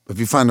 But if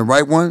you find the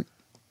right one,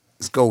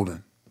 it's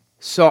golden.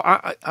 So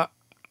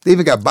they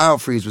even got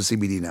BioFreeze with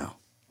CBD now.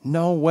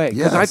 No way.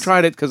 Yes. Because I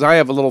tried it because I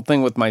have a little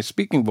thing with my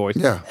speaking voice.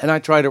 Yeah. And I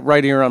tried it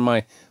right here on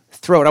my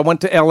throat. I went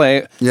to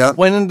L.A.,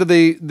 went into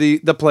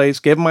the place,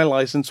 gave my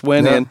license,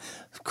 went in,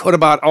 could have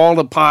bought all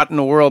the pot in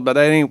the world, but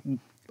I ain't.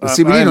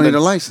 CBD don't need a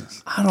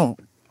license. I don't.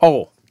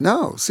 Oh.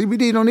 No,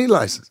 CBD don't need a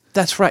license.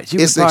 That's right.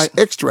 It's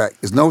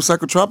extract. There's no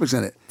psychotropics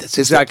in it. That's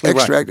exactly right.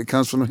 It's extract that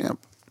comes from the hemp.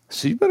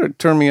 So you better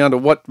turn me on to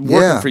what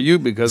working for you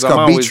because it's I'm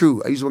called always... Be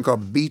True. I use one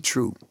called Be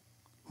True.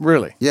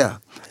 Really? Yeah.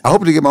 I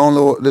hope to get my own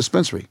little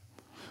dispensary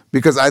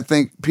because I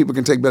think people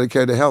can take better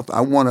care of their health.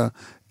 I want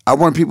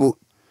people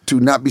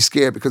to not be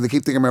scared because they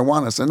keep thinking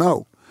marijuana. I said,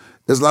 no.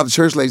 There's a lot of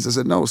church ladies that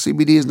said, no,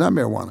 CBD is not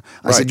marijuana.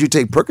 I said, you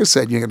take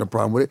Percocet, you ain't got no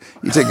problem with it.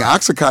 You take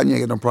Oxycontin, you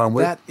ain't got no problem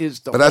with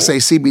it. But I say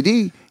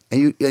CBD,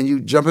 and you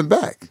jumping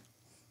back.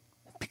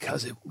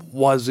 Because it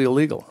was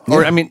illegal. Yeah.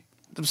 Or, I mean,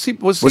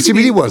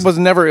 CBD was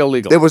never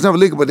illegal. It was never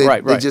legal, but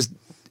right. they just,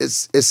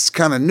 it's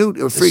kind of new.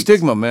 It was the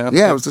stigma, man.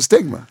 Yeah, it was the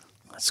stigma.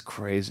 That's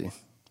crazy.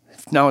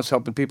 Now it's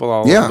helping people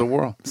all over the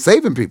world.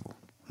 Saving people.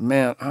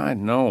 Man, I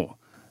know.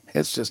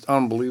 It's just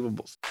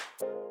unbelievable.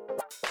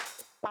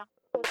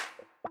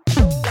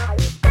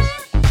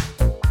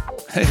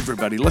 Hey,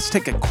 everybody, let's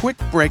take a quick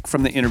break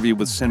from the interview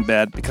with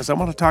Sinbad because I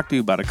want to talk to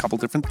you about a couple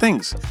different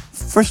things.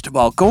 First of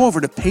all, go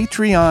over to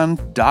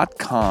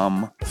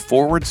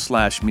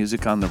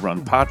patreon.com/Music on the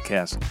Run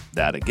podcast.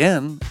 That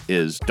again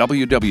is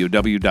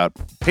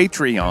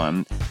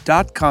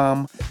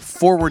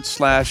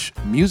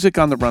www.patreon.com/Music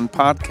on the Run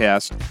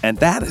podcast. And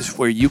that is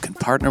where you can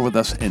partner with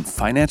us and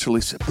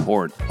financially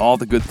support all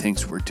the good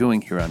things we're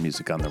doing here on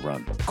Music on the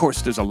Run. Of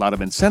course, there's a lot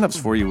of incentives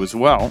for you as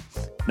well.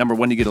 Number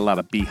one, you get a lot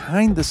of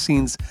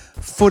behind-the-scenes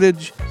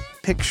footage,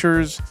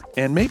 pictures,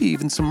 and maybe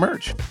even some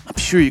merch. I'm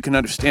sure you can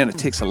understand it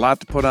takes a lot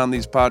to put on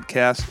these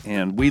podcasts,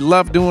 and we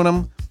love doing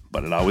them,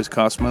 but it always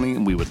costs money,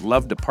 and we would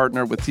love to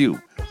partner with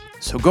you.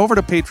 So go over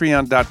to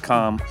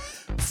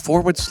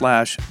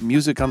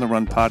patreon.com/Music on the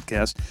Run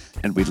podcast,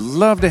 and we'd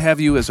love to have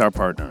you as our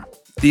partner.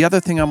 The other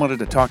thing I wanted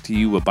to talk to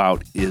you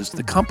about is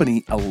the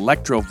company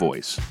Electro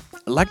Voice.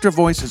 Electro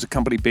Voice is a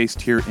company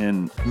based here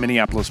in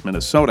Minneapolis,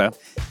 Minnesota,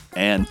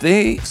 and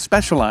they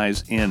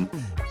specialize in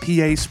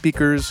PA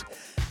speakers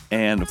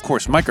and, of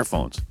course,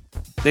 microphones.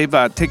 They've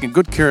taken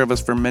good care of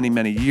us for many,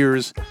 many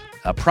years.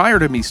 Prior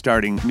to me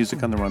starting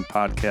Music on the Run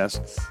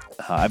podcast,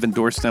 I've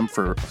endorsed them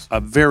for a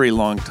very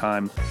long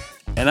time,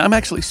 and I'm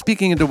actually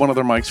speaking into one of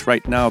their mics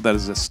right now that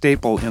is a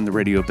staple in the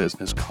radio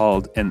business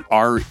called an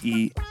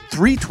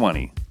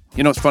RE320.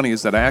 You know what's funny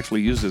is that I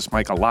actually use this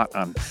mic a lot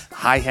on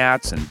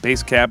hi-hats and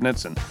bass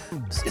cabinets, and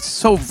it's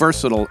so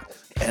versatile,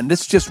 and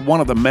it's just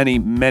one of the many,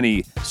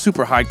 many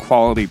super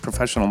high-quality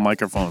professional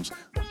microphones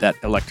that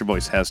Electro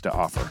Voice has to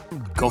offer.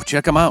 Go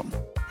check them out.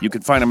 You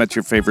can find them at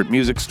your favorite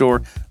music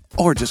store,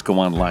 or just go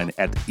online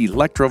at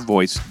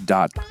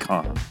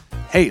electrovoice.com.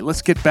 Hey,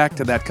 let's get back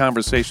to that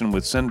conversation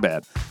with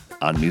Sinbad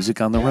on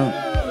Music on the Run.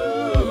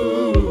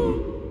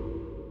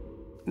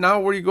 Now,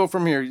 where do you go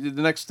from here?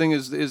 The next thing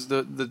is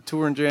the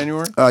tour in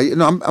January?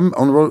 I'm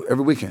on the road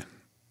every weekend.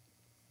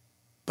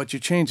 But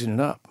you're changing it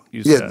up.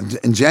 Said.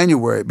 In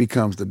January it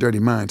becomes the Dirty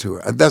Mind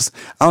tour. I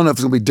don't know if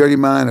it's gonna be Dirty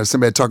Mind or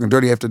somebody talking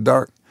dirty after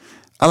dark.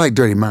 I like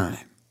Dirty Mind.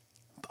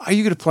 Are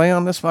you going to play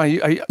on this one?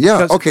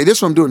 Yeah. Okay. This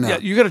is what I'm doing now. Yeah,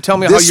 you got to tell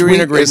me how you're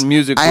integrating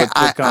music with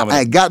comedy. I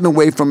had gotten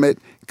away from it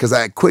because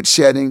I had quit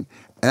shedding,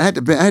 and I had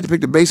to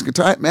pick the bass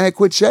guitar. Man, I had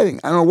quit shedding.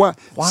 I don't know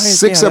why.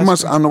 6-7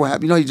 months. I don't know what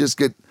happened. You just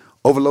get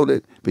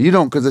overloaded, but you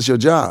don't because it's your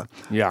job.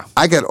 Yeah.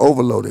 I got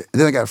overloaded,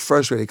 and then I got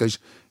frustrated because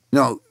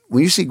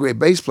when you see great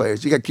bass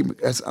players, you got to keep.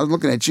 I was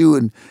looking at you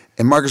and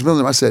Marcus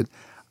Miller. I said,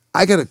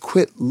 I got to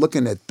quit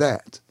looking at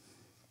that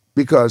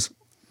because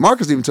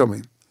Marcus even told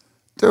me,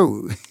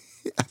 dude.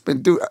 I've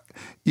been doing.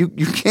 You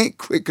can't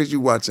quit because you're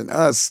watching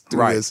us do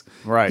this.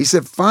 Right. He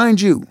said, find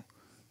you.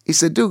 He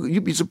said, dude,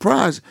 you'd be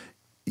surprised.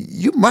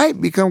 You might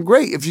become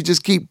great if you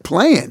just keep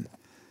playing.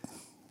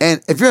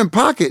 And if you're in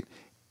pocket,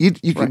 you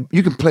can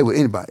play with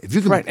anybody. If you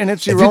can, and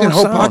it's your own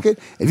sound.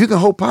 If you can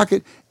hold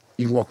pocket,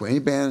 you can walk with any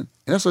band.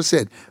 And that's what I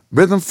said.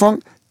 Rhythm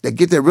funk, that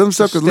get that rhythm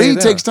stuff, because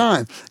lead takes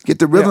time. Get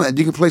the rhythm, and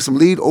you can play some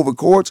lead over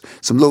chords,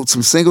 some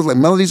singles, like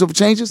melodies over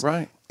changes.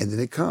 Right. And then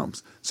it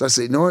comes. So I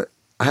said, you know what?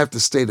 I have to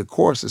stay the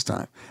chorus this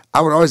time.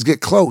 I would always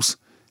get close.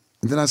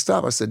 And then I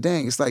stopped. I said,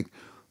 dang, it's like,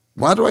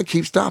 why do I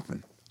keep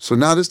stopping? So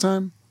now this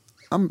time,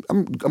 I'm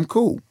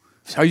cool.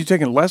 Are you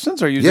taking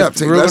lessons? Or are you Yeah,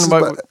 just I take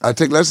lessons. I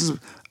take lessons.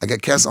 I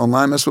got cats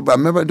online mess with, but I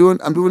remember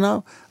I'm doing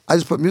now. I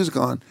just put music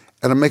on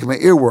and I'm making my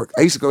ear work.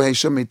 I used to go, hey,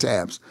 show me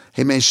tabs.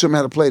 Hey man, show me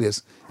how to play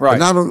this. Right.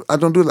 But now I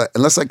don't do that.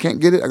 Unless I can't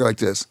get it, I go like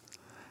this.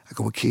 I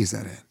go, what key is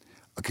that in?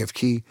 Okay,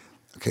 key.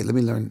 Okay, let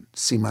me learn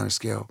C minor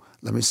scale.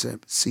 Let me say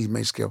C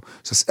major scale.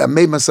 So I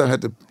made myself have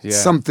to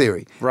some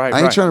theory. Right.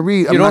 I ain't trying to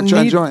read. I'm not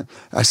trying to join.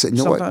 I said,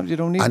 you know what? Sometimes you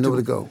don't need I know where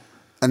to go.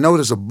 I know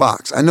there's a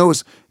box. I know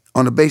it's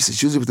on the bass.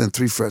 It's usually within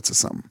 3 frets or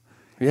something.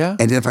 Yeah.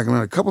 And then if I can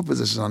learn a couple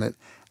positions on it,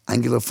 I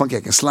can get a little funky.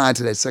 I can slide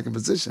to that second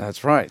position.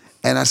 That's right.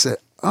 And I said,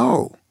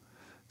 oh.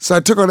 So I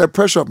took all that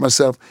pressure off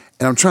myself,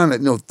 and I'm trying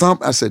to,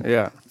 thump. I said,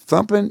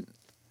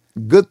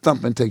 good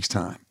thumping takes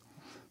time.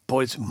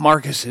 Boys,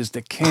 Marcus is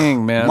the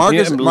king, man.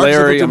 Marcus and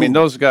Larry, I mean,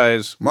 those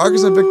guys.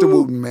 Marcus and Victor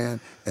Wooten,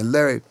 man, and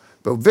Larry.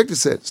 But Victor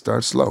said,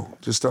 start slow.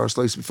 Just start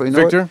slow. Before you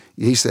know Victor?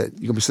 it, he said, you're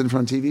going to be sitting in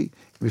front of TV.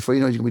 Before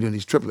you know it, you're going to be doing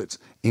these triplets,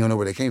 and you don't know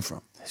where they came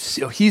from.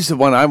 So he's the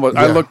one I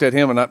looked at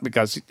him, and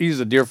because he's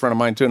a dear friend of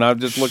mine, too, and I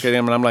just look at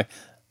him, and I'm like,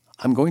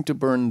 I'm going to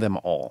burn them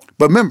all.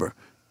 But remember,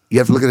 you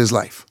have to look at his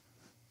life.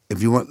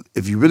 If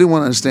you really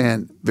want to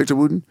understand Victor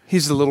Wooten,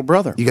 he's the little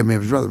brother. You got to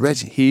remember his brother,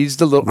 Reggie. He's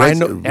the little,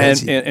 Reggie, I know,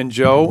 and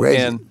Joe,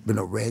 Reggie, but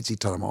no, Reggie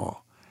taught them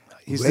all.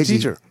 He's Reggie, the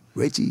teacher.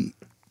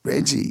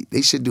 Reggie,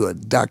 they should do a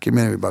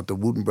documentary about the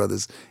Wooten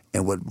brothers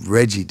and what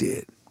Reggie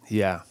did.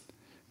 Yeah.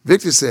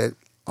 Victor said,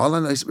 all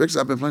I know is, Victor,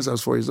 I've been playing since I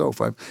was 4 years old.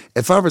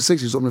 At 5 or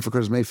 6, he was opening for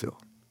Curtis Mayfield.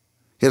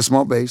 He had a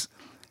small bass.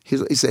 He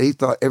said he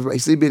thought everybody, he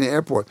said he'd be in the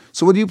airport.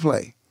 So what do you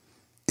play?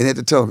 And he had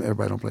to tell him,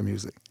 everybody don't play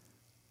music.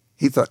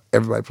 He thought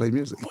everybody played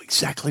music. Well,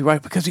 exactly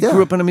right, because he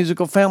grew up in a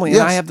musical family,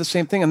 and I have the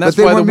same thing, and that's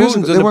why the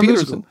Wootens and the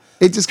Peterson.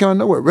 It just came out of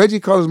nowhere. Reggie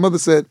called his mother,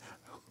 said,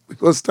 we're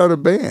going to start a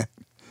band.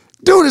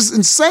 Dude, it's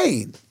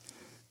insane.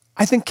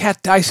 I think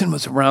Kat Dyson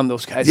was around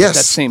those guys at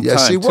that same time,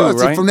 yes, she was.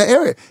 too, right? From the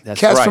area. That's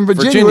Kat's right. from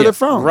Virginia, where they're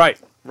from. Right.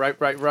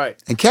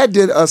 And Kat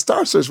did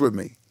Star Search with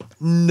me.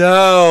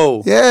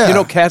 No. Yeah. You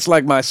know, Kat's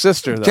like my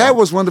sister, though. Kat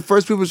was one of the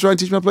first people trying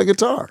to teach me how to play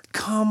guitar.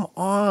 Come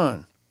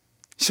on.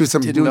 She was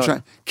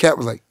Kat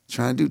was like,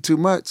 trying to do too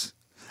much.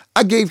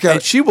 I gave Kat.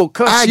 And she will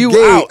cuss you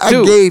out,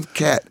 too. I gave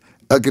Kat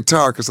a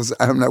guitar because I said,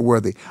 I'm not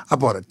worthy. I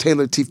bought a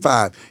Taylor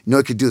T5. You know,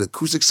 it could do the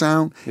acoustic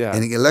sound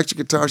and the electric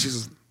guitar. She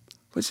says,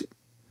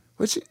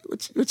 what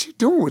you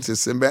doing with this,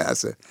 Sinbad? I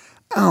said,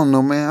 I don't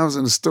know, man. I was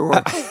in the store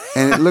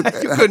and it looked.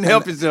 You couldn't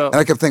help yourself. And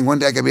I kept thinking one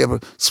day I could be able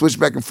to switch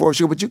back and forth.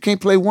 She goes, but you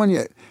can't play one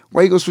yet.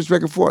 Why you gonna switch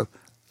back and forth?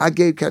 I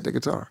gave Kat the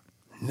guitar.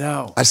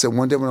 No. I said,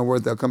 one day when I'm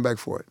worthy, I'll come back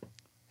for it.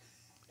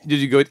 Did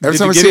you go? Every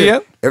time I see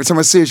her, every time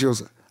I see her, she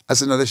goes, I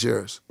said, no, that's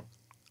yours.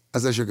 I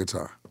said, that's your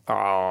guitar.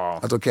 Oh.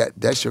 I told Kat,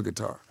 that's your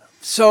guitar.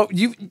 So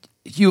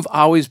you've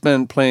always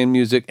been playing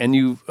music, and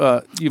you've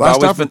always I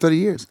stopped for 30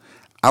 years.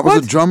 I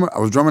was a drummer. I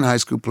was a drummer in high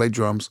school, played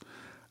drums.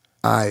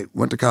 I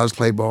went to college,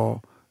 played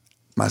ball.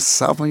 My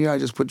sophomore year, I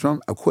just quit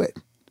drum. I quit.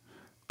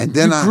 And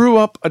then I grew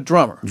up a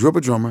drummer. Grew up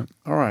a drummer.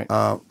 All right.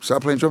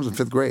 Started playing drums in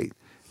 5th grade.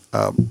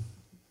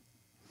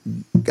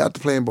 Got to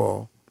playing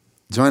ball.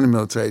 Joined the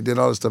military. Did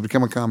all this stuff.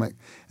 Became a comic.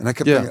 And I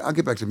kept thinking, I'll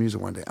get back to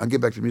music one day.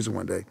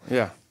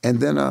 Yeah. And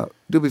then,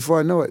 before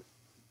I know it,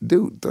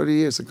 30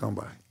 years had gone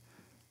by.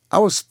 I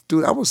was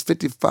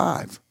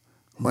 55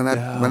 when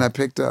I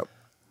picked up.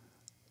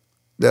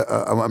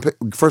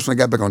 First when I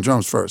got back on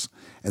drums first.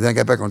 And then I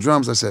got back on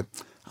drums, I said,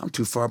 I'm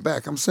too far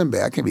back. I'm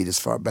Sinbad. I can't be this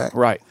far back.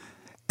 Right.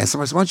 And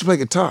somebody said, why don't you play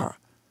guitar?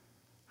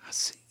 I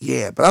said,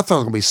 yeah, but I thought I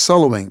was going to be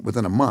soloing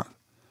within a month.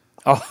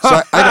 Oh.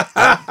 So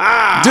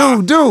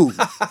dude,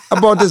 I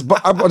bought this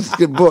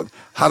good book,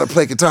 How to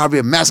Play Guitar. I'll be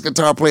a master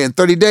guitar player in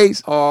 30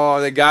 days. Oh,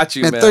 they got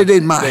you, man. In 30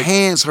 days, my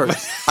hands hurt.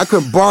 I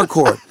couldn't bar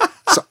chord.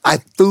 So I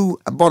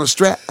bought a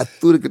Strat. I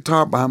threw the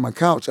guitar behind my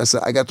couch. I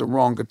said, I got the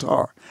wrong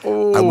guitar.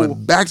 Oh. I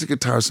went back to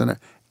Guitar Center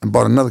and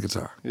bought another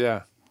guitar.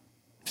 Yeah.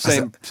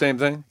 Same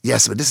thing?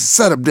 Yes, but this is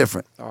set up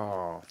different.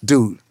 Oh.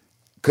 Dude,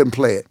 couldn't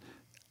play it.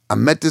 I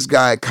met this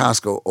guy at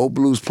Costco, old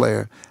blues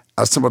player.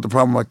 I was talking about the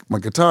problem with my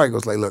guitar. He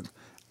goes like, look,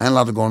 I ain't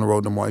allowed to go on the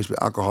road no more. I used to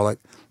be alcoholic,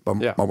 but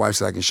my wife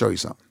said I can show you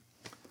something.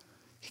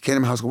 He came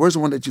to my house and goes, where's the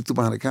one that you threw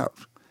behind the couch?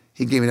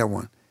 He gave me that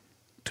one.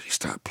 Dude, he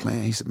started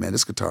playing. He said, man,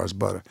 this guitar is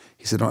butter.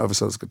 He said, don't ever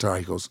sell this guitar.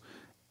 He goes,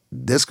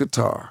 this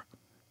guitar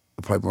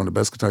will probably be one of the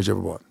best guitars you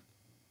ever bought.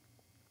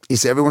 He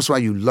said, every once in a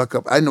while you luck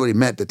up. I didn't know what he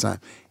meant at the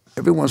time.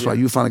 Every once in a while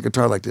you find a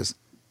guitar like this.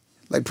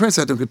 Like Prince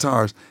had them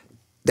guitars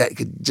that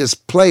could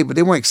just play, but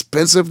they weren't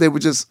expensive. They were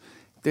just...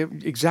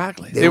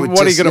 Exactly. They were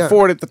what he could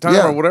afford at the time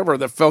or whatever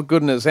that felt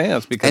good in his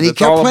hands. Because and he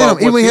kept playing them.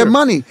 Even when he had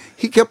money,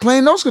 he kept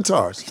playing those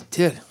guitars. He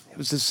did. It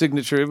was his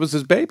signature. It was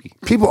his baby.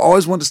 People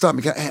always wanted to stop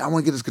me. Hey, I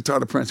want to get this guitar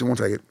to Prince. He won't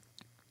take it.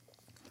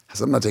 I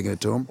said, I'm not taking it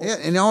to him. Yeah,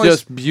 and they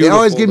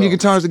always give me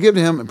guitars to give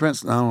to him, and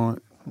Prince, I don't want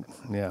it.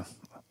 Yeah.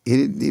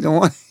 He don't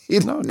want.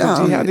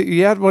 He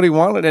had what he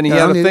wanted, and he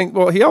had to think.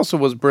 Well, he also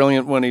was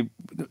brilliant when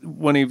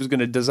he was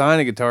going to design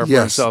a guitar for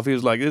himself. He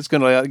was like, "It's got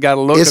to look a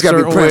certain way." It's got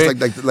to be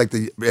pressed like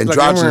the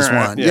androgynous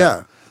one.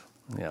 Yeah.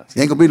 It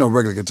ain't gonna be no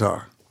regular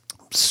guitar.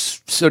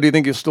 So, do you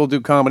think you'll still do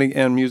comedy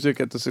and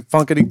music at the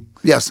Funkity?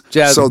 Yes.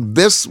 Jazz. So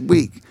this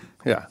week,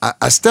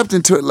 I stepped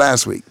into it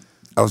last week.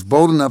 I was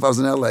bold enough. I was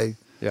in L.A.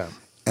 Yeah.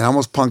 And I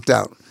almost punked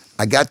out.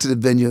 I got to the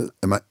venue,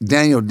 and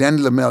Danny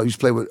Lamel used to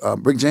play with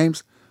Rick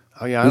James.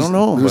 Oh, yeah, I don't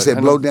know. You said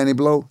Blow, Danny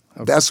Blow?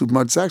 Okay. That's who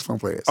my saxophone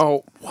player is.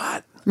 Oh,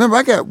 what? Remember,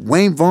 I got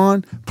Wayne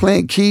Vaughn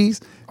playing keys.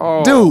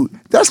 Oh. Dude,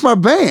 that's my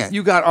band.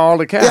 You got all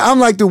the cats. Yeah, I'm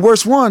like the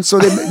worst one. So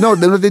they know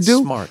what they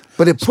do? Smart.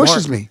 But it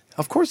pushes me.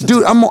 Of course it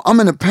Dude, does. I'm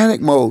in a panic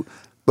mode.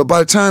 But by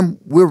the time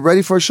we're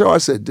ready for a show, I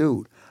said,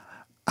 dude,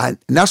 and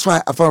that's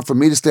why I thought for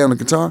me to stay on the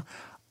guitar,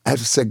 I had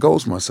to set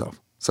goals for myself.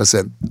 So I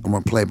said, I'm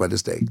going to play by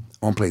this day. I'm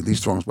going to play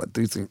these songs, by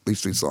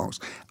these three songs.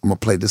 I'm going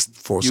to play this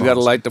 4 songs. You got to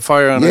light the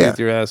fire underneath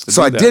your ass to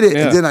so do I that. did it,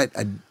 and then I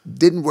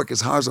didn't work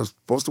as hard as I was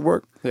supposed to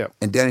work. Yeah.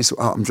 And Danny said,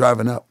 I'm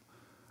driving up.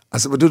 I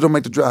said, well, dude, don't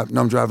make the drive. No,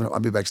 I'm driving up. I'll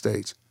be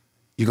backstage.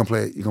 You going to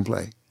play it? You going to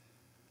play?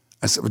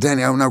 I said, well,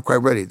 Danny, I'm not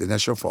quite ready. Then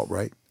that's your fault,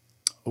 right?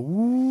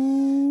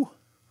 Ooh.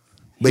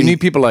 But you need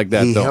people like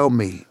that, though. He held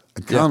me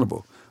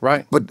accountable. Yeah.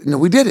 Right. But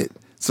we did it.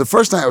 So the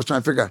first night I was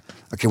trying to figure out,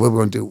 okay, what we're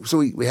going to do. So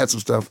we had some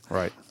stuff.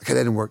 Right. Okay,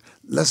 that didn't work.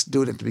 Let's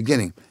do it at the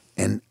beginning.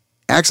 And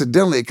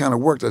accidentally, it kind of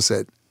worked. I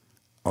said,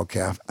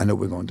 okay, I know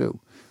what we're going to do.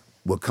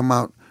 We'll come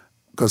out,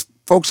 because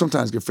folks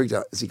sometimes get freaked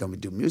out. Is he going to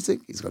do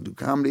music? He's going to do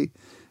comedy?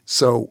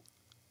 So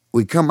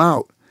we come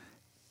out,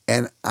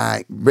 and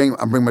I bring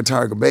my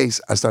Tiger bass.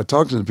 I start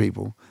talking to the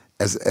people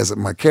as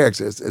my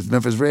character, as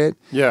Memphis Red.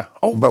 Yeah.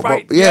 Oh, but,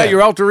 right. But, yeah,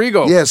 your alter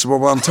ego. Yes, but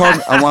while I'm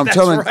talking, I'm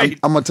telling, right.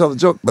 I'm going to tell the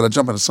joke, but I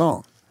jump in a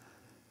song.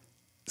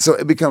 So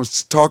it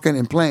becomes talking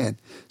and playing.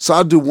 So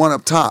I'll do one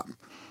up top.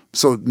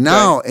 So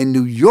now in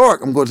New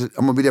York, I'm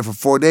gonna be there for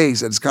 4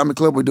 days at this comedy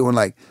club. We're doing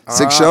like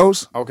 6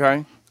 shows.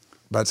 Okay.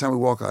 By the time we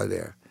walk out of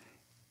there,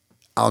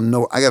 I'll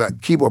know. I got a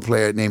keyboard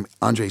player named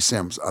Andre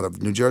Sims out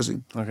of New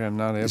Jersey. Okay, I'm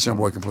not. This young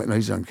boy can play. No,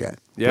 he's a young cat.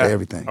 Yeah. Play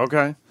everything.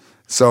 Okay.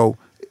 So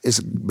it's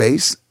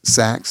bass,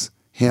 sax,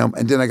 him,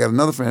 and then I got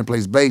another friend who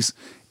plays bass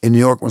in New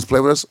York. Wants to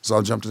play with us, so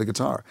I'll jump to the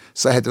guitar.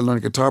 So I had to learn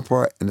the guitar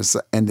part and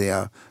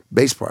the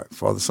bass part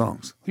for all the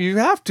songs. You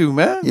have to,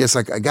 man. Yes,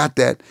 I got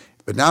that,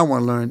 but now I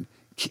want to learn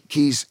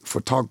keys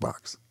for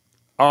talkbox.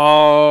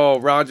 Oh,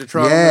 Roger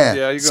Trump.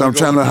 Yeah. So I'm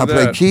trying to learn how to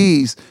play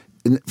keys.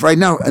 Right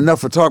now,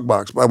 enough for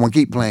talkbox, but I want to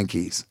keep playing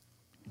keys.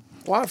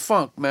 Why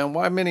funk, man?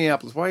 Why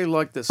Minneapolis? Why you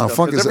like this stuff?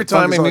 Funk is every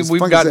time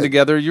we've gotten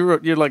together,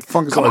 you're like,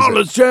 come on,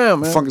 let's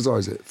jam, man. Funk is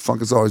always it.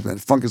 Funk has always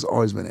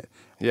been it.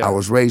 Yeah. I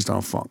was raised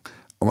on funk.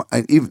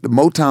 And even the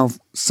Motown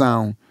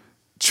sound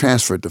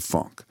transferred to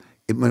funk.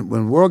 When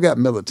the world got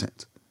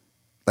militant,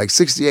 like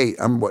 68,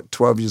 I'm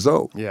 12 years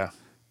old. Yeah.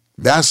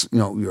 That's,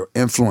 your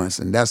influence,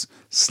 and that's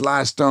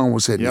Sly Stone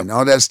was hitting and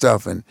all that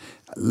stuff, and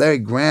Larry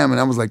Graham, and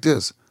I was like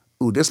this,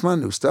 ooh, this my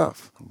new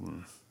stuff.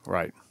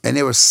 Right. And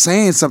they were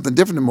saying something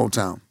different than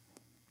Motown.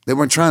 They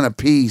weren't trying to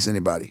appease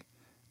anybody.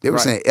 They were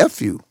saying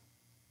F you.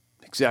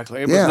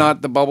 Exactly. It was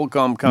not the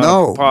bubblegum kind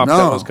of pop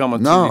that was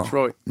coming to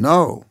Detroit.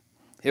 No.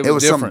 It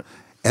was different.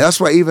 And that's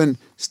why even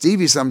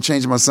Stevie said, I'm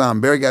changing my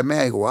sound. Barry got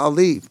mad. He go, well, I'll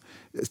leave.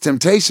 It's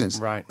Temptations.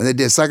 Right. When they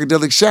did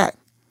Psychedelic Shack.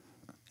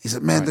 He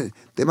said, man,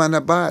 they might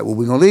not buy it. Well,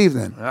 we're going to leave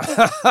then.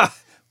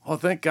 Well,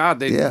 thank God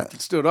they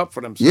stood up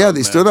for themselves. Yeah,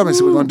 they stood up and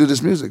said, we're going to do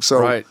this music.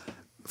 So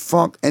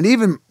funk, and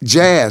even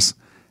jazz,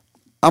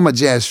 I'm a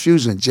jazz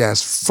fusion,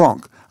 jazz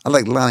funk. I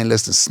like Lonnie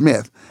Liston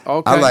Smith.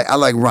 Okay. I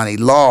like Ronnie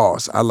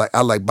Laws. I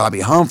like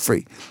Bobby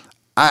Humphrey.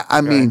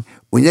 I mean,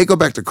 when they go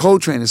back to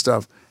Coltrane and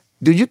stuff,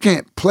 dude, you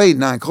can't play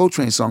 9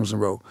 Coltrane songs in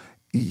a row.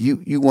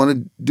 You want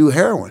to do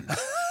heroin.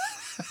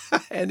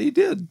 And he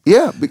did.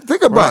 Yeah,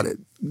 think about it.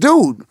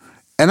 Dude.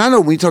 And I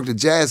know when you talk to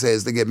jazz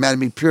heads, they get mad at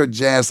me, pure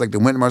jazz, like the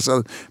Wynton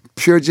Marsalis,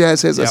 pure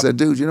jazz heads. I said,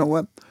 dude, you know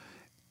what?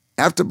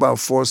 After about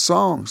 4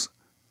 songs,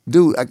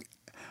 dude,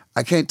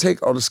 I can't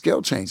take all the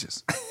scale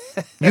changes.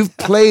 You've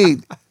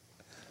played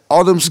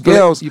all them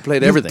scales. You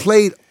played everything. You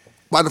played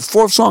by the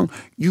 4th song.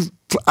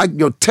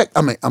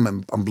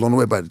 I'm blown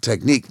away by the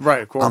technique.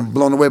 Right, of course. I'm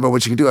blown away by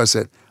what you can do. I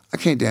said, I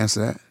can't dance to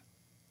that.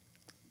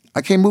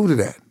 I can't move to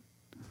that.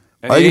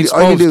 And all you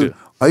can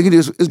do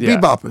is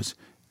beboppers.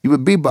 You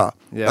would bebop.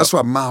 Yep. That's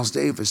why Miles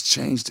Davis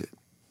changed it.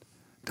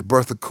 The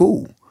birth of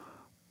cool.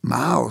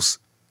 Miles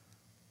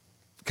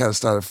kind of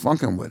started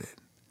funking with it.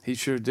 He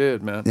sure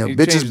did, man. He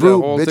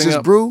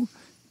Bitches Brew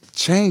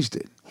changed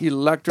it. He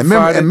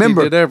electrified it. He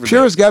did everything.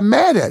 Purist got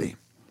mad at him.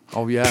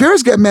 Oh, yeah.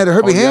 Purist got mad at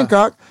Herbie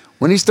Hancock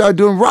when he started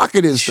doing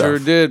Rocket and stuff. Sure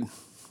did.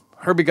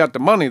 Herbie got the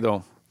money,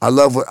 though.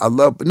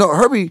 No,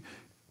 Herbie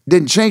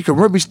didn't change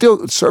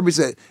because Herbie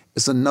said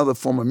it's another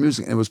form of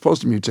music and it was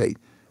supposed to mutate.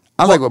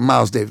 I like what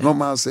Miles Davis. No,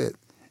 Miles said,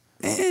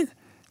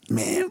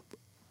 man,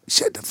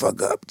 shut the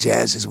fuck up.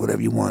 Jazz is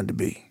whatever you want it to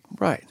be.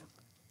 Right.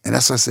 And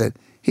that's what I said.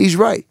 He's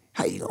right.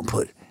 How you gonna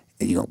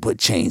put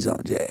chains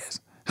on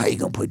jazz? How you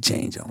gonna put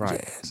chains on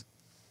jazz?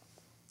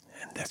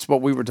 And That's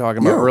what we were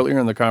talking about earlier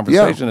in the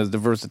conversation. Is the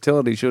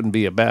versatility shouldn't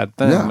be a bad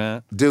thing,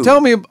 man. Dude.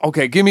 Tell me,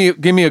 okay, give me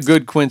a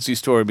good Quincy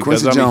story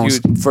because Quincy I'm Jones,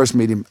 a huge. first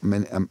meet him,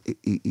 man,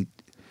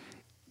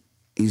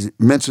 he's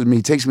mentored me.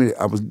 He takes me.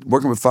 I was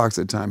working with Fox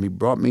at the time. He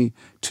brought me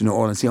to New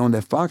Orleans. He owned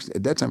that Fox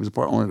at that time. He was a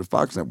part owner of the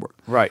Fox network.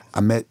 Right.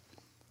 I met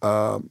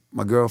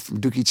my girl from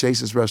Dookie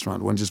Chase's restaurant.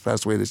 The one just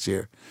passed away this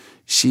year.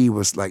 She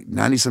was like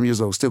 90-some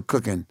years old, still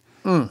cooking.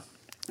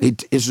 He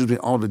introduced me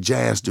to all the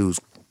jazz dudes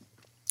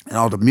and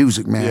all the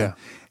music, man. Yeah.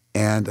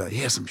 And he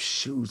had some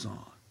shoes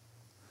on.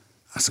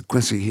 I said,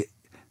 Quincy,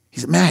 he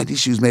said, man, I had these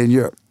shoes made in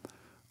Europe.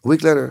 A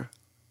week later,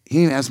 he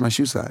didn't ask my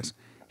shoe size.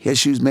 He had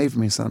shoes made for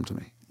me and sent them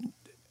to me.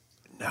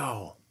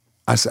 No.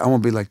 I said, I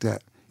want to be like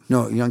that. You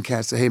know, a young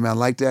cat said, hey, man, I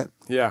like that.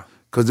 Yeah.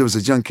 Because there was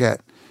a young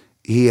cat.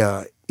 He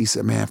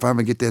said, man, if I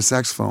ever get that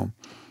saxophone,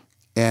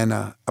 and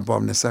I bought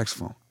him that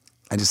saxophone.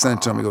 I just sent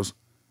it to him.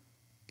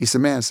 He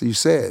said, man, so you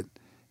said,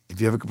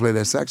 if you ever could play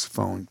that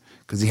saxophone,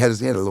 because he had a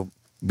little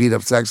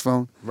beat-up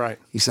saxophone. Right.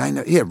 He said, I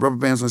know, he had rubber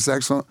bands on the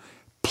saxophone.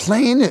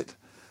 Playing it.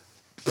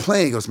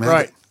 He goes, man.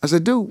 Right. I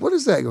said, dude, what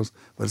is that? He goes,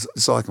 well,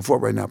 it's all I can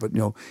afford right now. But, you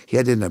know, he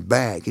had it in a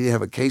bag. He didn't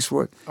have a case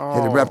for it. He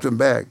had it wrapped in a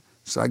bag.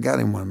 So I got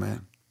him one,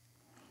 man.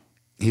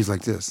 He's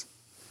like this.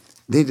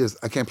 Then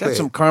I can't play That's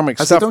it. some karmic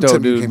I said, stuff, don't tell though,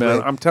 me you dude, can't man.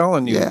 play it. I'm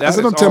telling you. Yeah, That I said,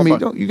 is don't tell all me.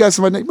 about- You got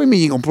somebody. What do you mean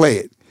you ain't going to play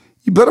it?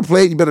 You better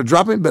play it. You better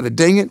drop it. You better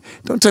ding it.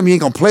 Don't tell me you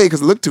ain't going to play it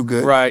because it looked too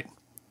good. Right.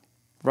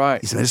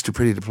 He said, man, it's too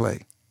pretty to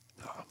play.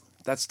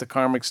 That's the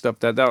karmic stuff.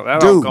 That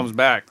all comes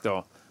back,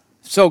 though.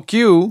 So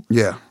Q,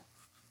 Yeah.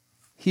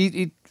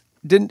 he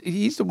didn't.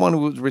 He's the one who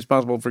was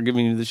responsible for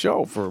giving you the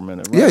show for a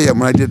minute. Right? Yeah.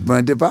 When I did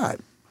Vibe.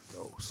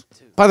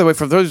 By the way,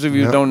 for those of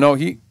you who don't know,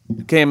 he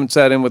came and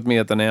sat in with me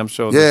at the NAMM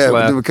show.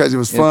 Yeah, because it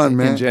was fun,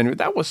 man. In January,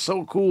 that was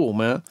so cool,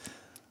 man.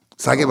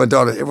 So I get my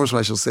daughter, every once in a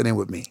while she'll sit in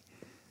with me.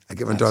 I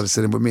get my daughter to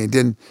sit in with me. And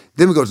then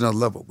we go to another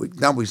level.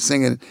 Now we're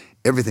singing,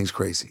 everything's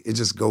crazy. It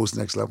just goes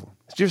next level.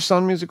 Is your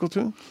son musical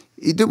too?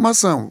 My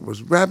son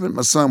was rapping.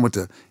 My son went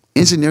to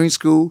engineering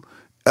school,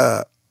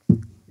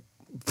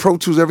 Pro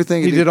Tools,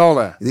 everything. He did all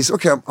that. And he said,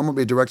 okay, I'm going to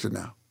be a director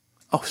now.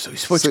 Oh, so he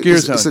switched So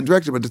gears on It's a you.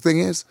 director, but the thing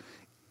is,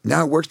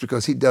 now it works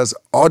because he does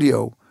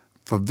audio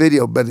for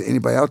video better than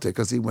anybody out there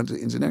because he went to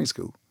engineering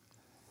school.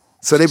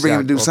 So they bring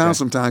him to do sound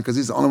sometimes because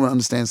he's the only one who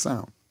understands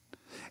sound.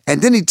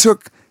 And then he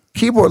took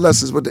keyboard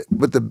lessons with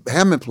the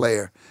Hammond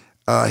player.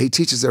 He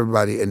teaches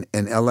everybody in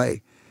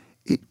L.A.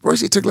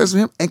 First he took lessons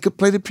with him and could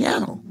play the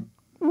piano.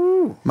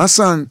 Ooh. My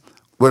son,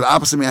 well,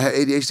 opposite me, I had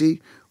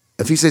ADHD.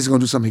 If he says he's going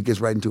to do something, he gets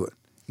right into it.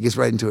 He gets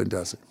right into it and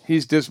does it.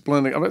 He's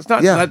disciplined. I mean, it's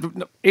not. Yeah.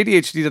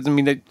 ADHD doesn't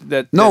mean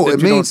that. No, that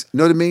it means. You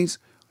know what it means?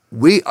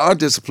 We are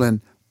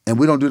disciplined, and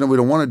we don't do that. We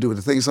don't want to do it.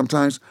 The thing is,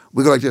 sometimes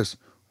we go like this.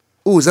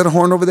 Ooh, is that a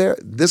horn over there?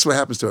 This is what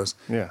happens to us.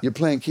 Yeah. You're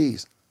playing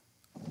keys.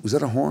 Was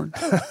that a horn?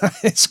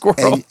 It's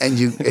squirrel. and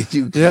you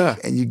Yeah.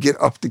 and you get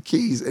off the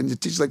keys, and the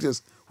teacher's like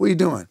this. What are you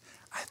doing?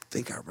 I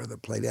think I'd rather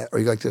play that. Or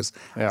you go like this.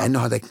 Yeah. I know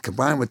how they can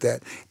combine with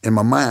that. In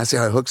my mind, I see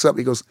how it hooks up.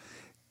 He goes.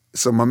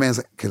 So my man's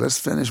like, okay, let's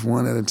finish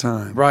one at a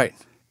time. Right.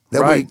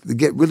 That right. way, you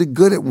get really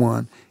good at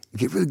one,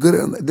 get really good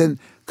at then.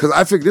 Because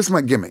I figured this is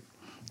my gimmick.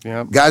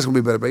 Yeah. Guys gonna be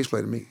a better bass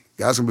player than me.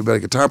 Guys gonna be a better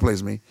guitar player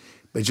than me.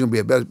 But you're gonna be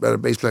a better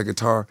bass player,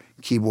 guitar,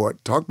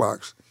 keyboard, talk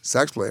box,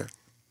 sax player.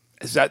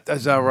 Is that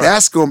right?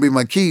 That's gonna be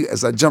my key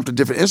as I jump to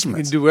different You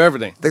instruments. can do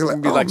everything. They're You like,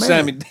 can be oh, like man.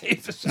 Sammy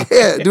Davis.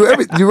 Yeah, do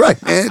everything. You're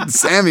right, man.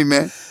 Sammy,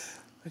 man.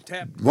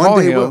 One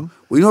day, him.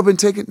 well, you know what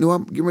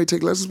I'm getting ready to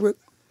take lessons with?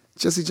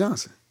 Jesse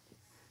Johnson.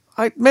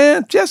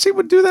 Man, Jesse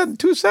would do that in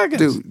 2 seconds.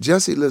 Dude,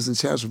 Jesse lives in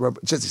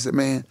Chatsworth. Jesse said,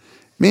 man,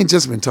 me and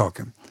Jesse been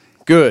talking.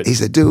 Good. He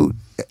said, dude,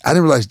 I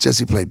didn't realize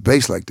Jesse played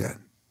bass like that.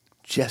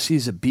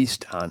 Jesse's a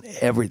beast on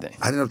everything.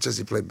 I didn't know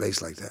Jesse played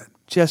bass like that.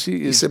 Jesse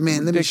is. He said,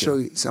 man, let me ridiculous. show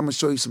you. So I'm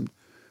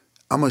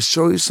gonna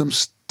show you some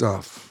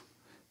stuff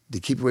to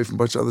keep you away from a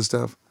bunch of other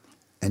stuff.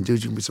 And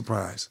dude, you can be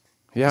surprised.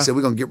 Yeah. He said,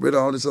 we're gonna get rid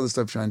of all this other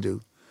stuff you're trying to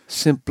do.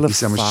 Simplify. He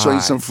said, I'm gonna show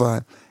you simplify,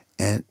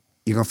 and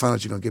you're gonna find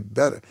out you're gonna get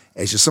better.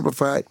 As you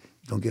simplify it,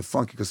 you're gonna get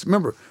funky. Because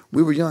remember,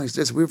 we were young,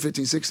 we were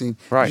 15, 16.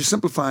 Right. You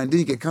simplify and then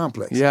you get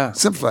complex. Yeah.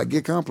 Simplify,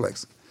 get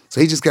complex.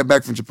 So he just got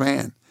back from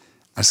Japan.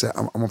 I said,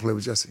 I'm gonna play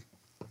with Jesse.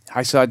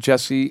 I saw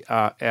Jesse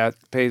at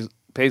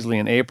Paisley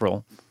in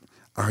April.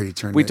 I heard he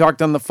turned. We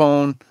talked on the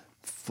phone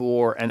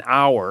for an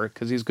hour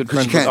because he's good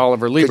friends with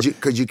Oliver Lieber.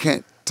 Because you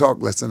can't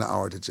talk less than an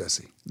hour to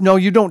Jesse. No,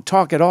 you don't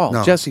talk at all.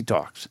 No. Jesse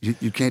talks.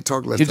 You can't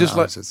talk less You than just an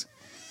hour let- to Jesse.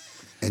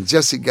 And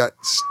Jesse got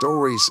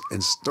stories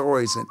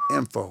and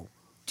info.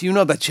 Do you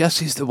know that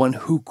Jesse's the one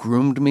who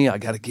groomed me? I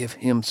got to give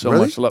him so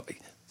Really? much love.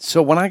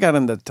 So when I got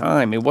into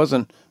time, it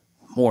wasn't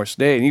Morris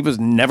Day. He was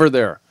never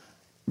there.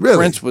 Really?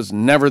 Prince was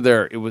never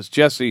there. It was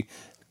Jesse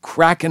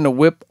cracking the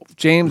whip,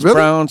 James Really?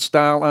 Brown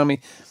style on me.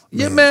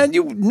 Yeah, man,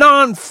 you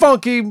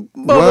non-funky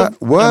mother.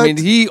 What? I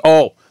mean,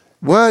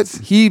 What?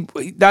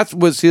 that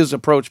was his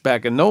approach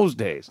back in those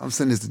days. I'm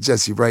sending this to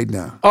Jesse right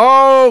now.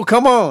 Oh,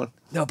 come on.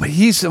 No, but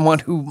he's the one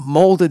who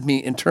molded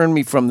me and turned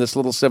me from this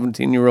little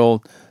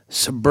 17-year-old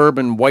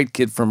suburban white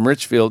kid from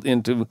Richfield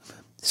into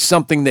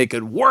something they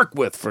could work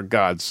with, for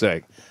God's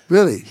sake.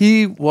 Really?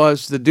 He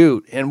was the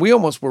dude, and we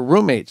almost were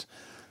roommates.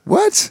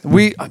 What? I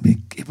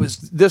mean, it was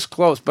this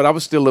close, but I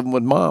was still living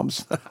with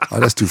Mom's. Oh,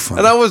 that's too funny.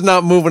 And I was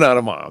not moving out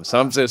of Mom's.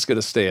 I'm just going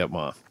to stay at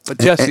Mom. But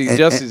Jesse's a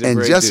great dude.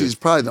 And Jesse's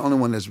probably the only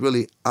one that's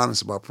really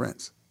honest about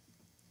Prince.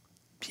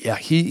 Yeah,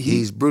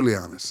 he's brutally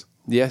honest.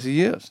 Yes,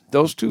 he is.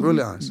 Those two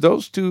really honest.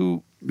 Those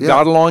two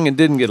got along and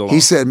didn't get along.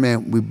 He said,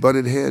 "Man, we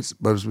butted heads,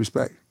 but it was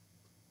respect.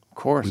 Of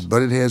course, we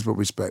butted heads, but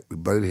respect. We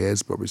butted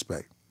heads, but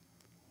respect."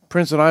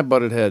 Prince and I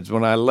butted heads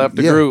when I left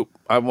the group.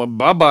 I went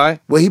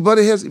bye-bye. Well, he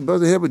butted heads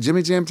with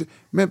Jimmy Jam.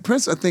 Man,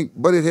 Prince, I think,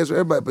 butted heads with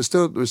everybody, but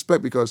still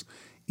respect because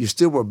you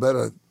still were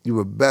better. You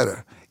were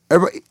better.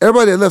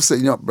 Everybody that left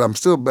said, but I'm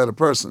still a better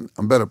person.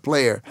 I'm a better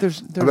player. I'm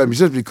better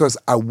musician because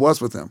I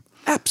was with him.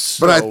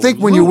 Absolutely. But I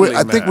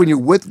think when you're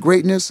with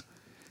greatness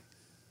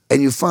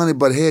and you finally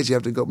butt heads, you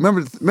have to go.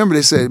 Remember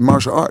they said in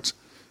martial arts,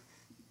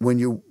 when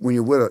you're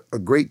with a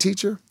great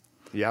teacher,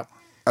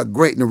 a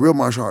great in the real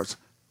martial arts,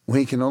 when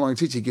he can no longer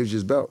teach, he gives you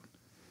his belt.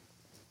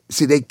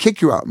 See, they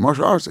kick you out.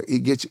 Martial arts,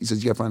 he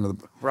says, you got to find another.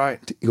 Right.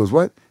 He goes,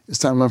 what? It's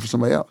time to learn from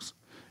somebody else.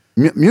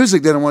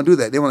 Music, they don't want to do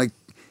that. They want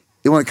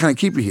to kind of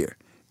keep you here.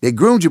 They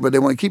groomed you, but they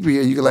want to keep you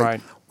here. And you go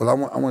like, well, I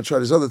want to try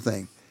this other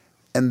thing.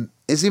 And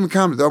it's even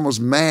common. They're almost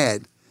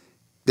mad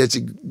that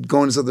you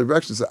go in this other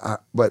direction. So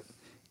but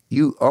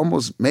you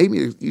almost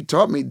you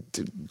taught me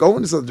to go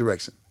in this other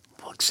direction.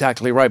 Well,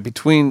 exactly right.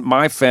 Between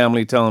my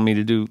family telling me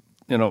to do,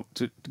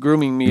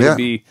 grooming me to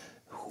be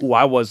who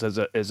I was as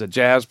a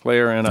jazz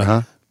player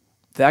and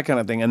that kind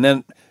of thing, and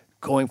then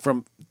going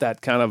from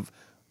that kind of.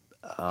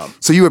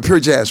 So you were pure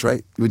jazz,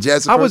 right? You were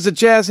jazz. I was a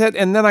jazz head,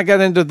 and then I got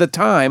into the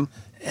time,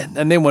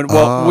 and they went,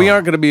 "Well, we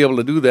aren't going to be able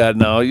to do that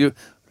now. You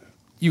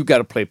got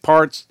to play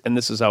parts, and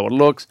this is how it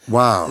looks.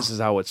 Wow, this is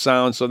how it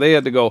sounds." So they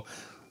had to go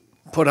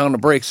put on the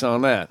brakes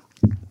on that.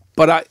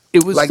 But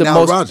it was like the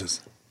Nile most.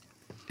 Rodgers.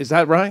 Is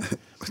that right?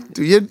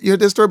 Do you hear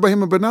that story about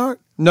him and Bernard?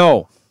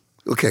 No.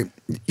 Okay,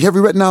 have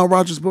you read Nile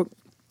Rodgers' book?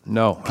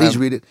 No. Please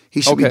read it.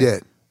 He should be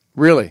dead.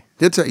 Really?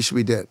 They'll tell you he should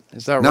be dead.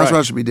 Is that right? Nile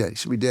Rodgers should be dead. He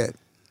should be dead.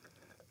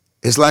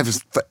 His life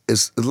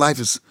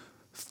is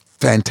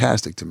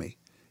fantastic to me.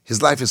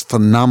 His life is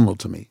phenomenal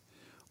to me.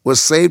 What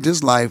saved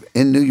his life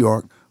in New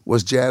York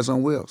was Jazz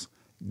on Wheels.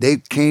 They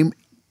came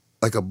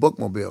like a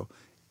bookmobile,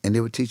 and they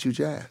would teach you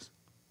jazz.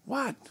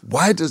 What?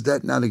 Why does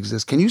that not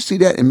exist? Can you see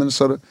that in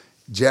Minnesota?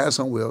 Jazz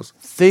on Wheels.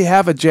 They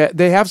have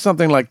They have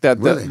something like that.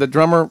 Really? The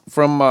drummer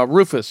from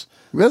Rufus.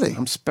 Really?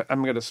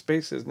 I'm going to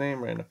space his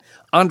name right now.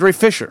 Andre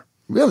Fisher.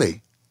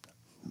 Really?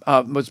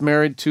 Was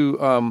married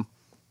to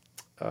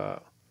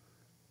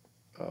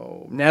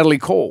Natalie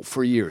Cole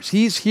for years.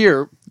 He's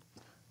here,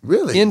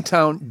 really, in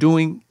town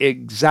doing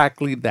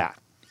exactly that.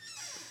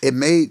 It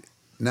made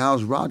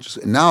Nile Rodgers,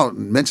 and now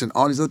mention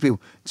all these other people.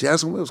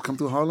 Jazz on Wheels come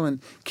through Harlem, and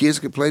kids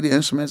could play the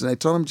instruments, and they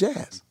taught them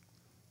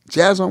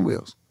jazz on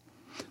wheels.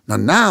 Now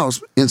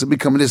Niles ends up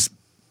becoming this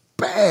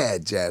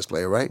bad jazz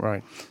player, right?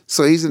 Right.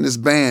 So he's in this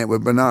band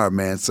with Bernard,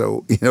 man.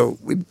 So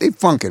they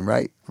funking,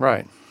 right?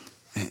 Right.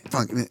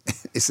 Funking.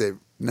 They said.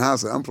 Now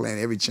I'm playing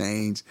every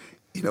change.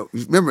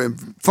 Remember in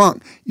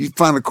funk, you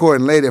find a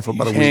chord and lay there for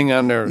about a week. Hang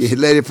on there. You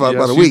lay there for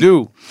about a week.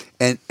 You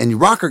do. And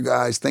rocker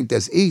guys think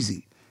that's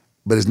easy,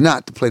 but it's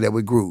not to play that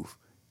with groove.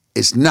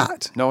 It's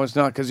not. No, it's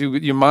not because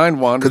your mind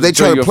wanders. Because they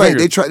try to play.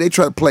 They try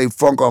to play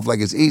funk off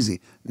like it's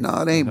easy.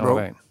 No, it ain't, bro.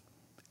 It ain't.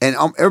 And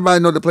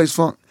everybody know that plays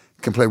funk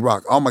can play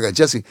rock. Oh my God,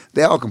 Jesse,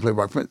 they all can play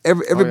rock.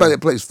 Everybody that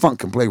plays funk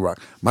can play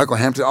rock. Michael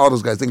Hampton, all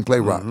those guys, they can play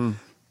rock.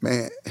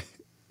 Man,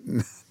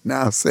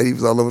 now say he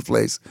was all over the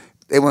place.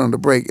 They went on the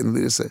break, and the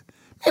leader said,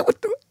 "Man,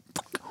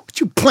 what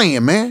you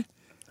playing, man?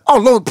 Oh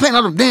Lord, playing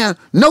all them damn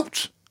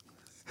notes."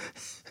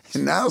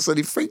 And now said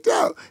he freaked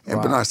out.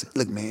 And Bernard said,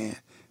 "Look, man,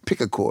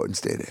 pick a chord and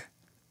stay there."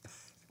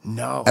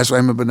 No. That's why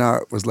him and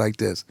Bernard was like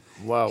this.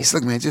 Wow. He said,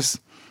 "Look, man, just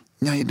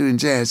you're doing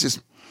jazz, just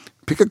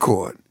pick a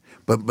chord."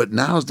 But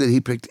Niles he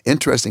picked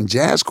interesting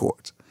jazz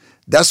chords.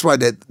 That's why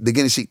that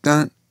beginning sheet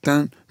dun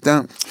dun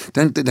dun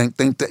dun dun dun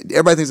dun.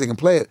 Everybody thinks they can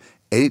play it.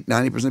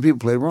 90% of people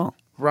play it wrong.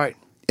 Right.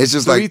 It's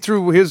just so like he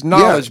threw his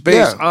knowledge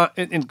base on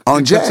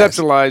jazz.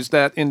 Conceptualized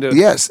that into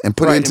and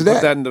put it into that.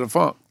 Put that into the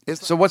funk.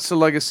 So what's the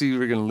legacy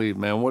you're going to leave,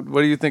 man? What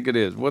do you think it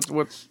is?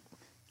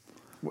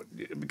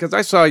 Because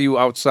I saw you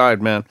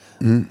outside, man.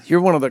 Mm-hmm.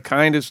 You're one of the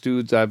kindest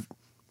dudes I've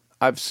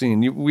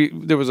seen.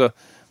 There was a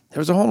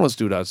homeless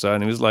dude outside,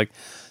 and he was like,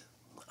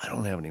 "I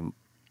don't have any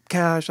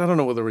cash. I don't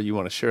know whether you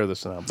want to share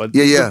this or not." But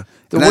yeah.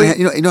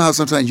 You know how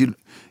sometimes you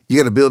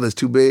got a bill that's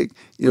too big.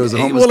 As a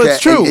homeless cat, it's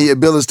true. And your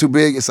bill is too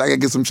big. It's like I gotta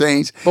get some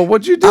change. But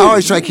what'd you do? I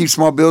always try to keep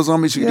small bills on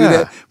me. So you do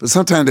that. But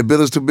sometimes the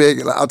bill is too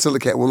big. I'll tell the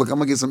cat, "Well, look, I'm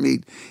gonna get some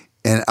meat,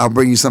 and I'll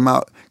bring you some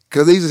out."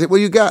 Because they usually say, "What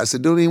do you got?" I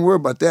said, "Don't even worry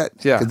about that.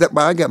 Yeah. Because that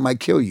I got might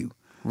kill you.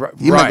 Right.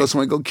 You might go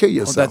somewhere and go kill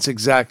yourself." That's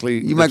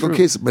exactly. You might go kill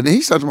yourself. But then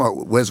he's talking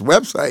about West's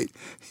website.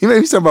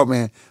 He's talking about,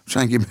 man, I'm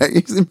trying to get back.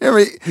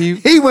 Remember,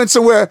 he went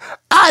somewhere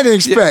I didn't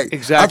expect. Yeah,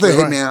 exactly. I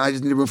thought, hey, man, I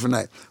just need a room for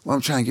night. Well,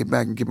 I'm trying to get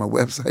back and get my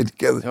website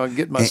together. I'll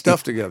get my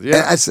stuff together. Yeah.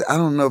 And I said, I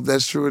don't know if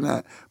that's true or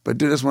not, but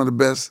dude, that's one of the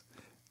best.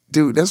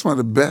 Dude, that's one of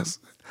the best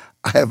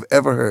I have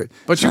ever heard.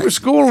 But you were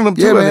schooling him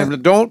too,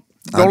 man. Don't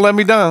Don't let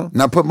me down.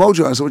 And I put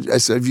Mojo on. So I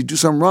said, if you do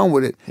something wrong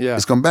with it,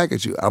 it's come back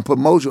at you. I'll put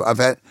Mojo.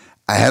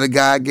 I had a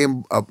guy, I gave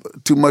him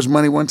too much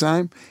money one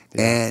time,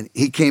 and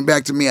he came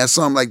back to me. I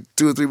saw him like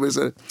 2 or 3 weeks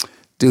later.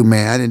 Dude,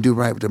 man, I didn't do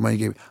right with the money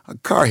you gave me. A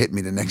car hit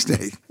me the next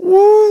day.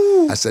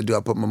 Woo! I said, dude,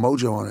 I put my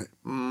Mojo on it.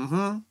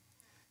 Mm-hmm.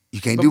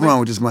 You can't do wrong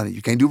with this money.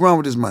 You can't do wrong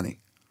with this money.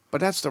 But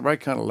that's the right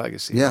kind of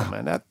legacy, yeah,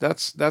 though, man.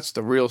 That's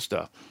the real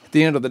stuff. At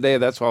the end of the day,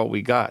 that's all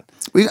we got.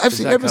 I've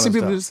seen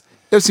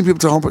people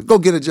tell home, go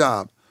get a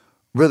job.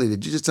 Really?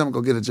 Did you just tell him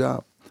go get a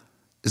job?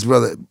 His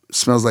brother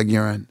smells like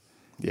urine.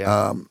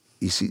 Yeah.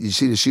 You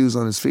see the shoes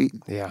on his feet?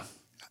 Yeah.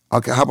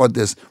 Okay, how about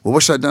this? Well,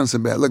 what should I done so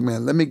bad? Look,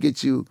 man, let me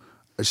get you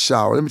a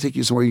shower. Let me take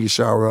you somewhere you can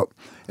shower up.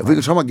 If we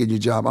can talk about getting you a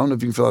job, I don't know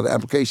if you can fill out the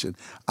application.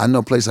 I know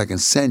a place I can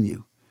send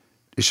you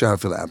to show how to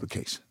fill the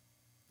application.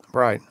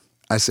 Right.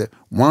 I said,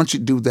 why don't you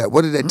do that?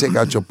 What did that take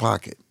out your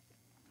pocket?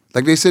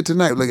 Like they said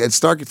tonight, like at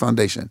Starkey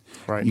Foundation.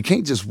 Right. You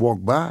can't just walk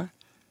by.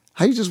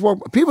 How you just walk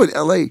by? People in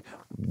L.A.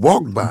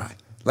 walk by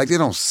like they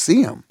don't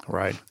see them.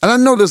 Right. And I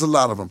know there's a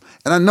lot of them.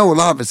 And I know a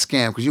lot of it's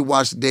scam because you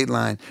watch the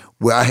Dateline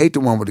where I hate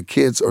the one where the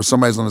kids or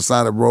somebody's on the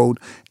side of the road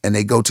and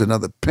they go to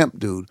another pimp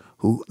dude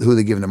who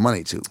they're giving the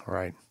money to.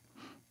 Right.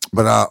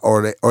 But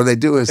or they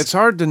do is it's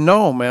hard to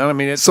know, man. I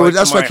mean, it's so like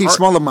that's why I keep heart.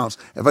 small amounts.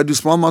 If I do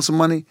small amounts of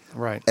money,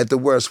 right, at the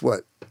worst,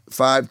 what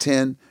 5,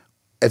 10.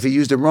 If he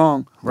used it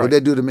wrong, right. what'd they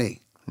do to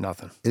me?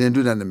 Nothing. It didn't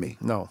do nothing to me.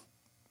 No,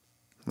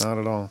 not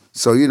at all.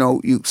 So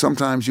you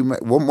sometimes you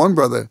might. One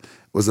brother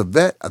was a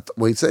vet.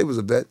 He'd say he was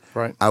a vet.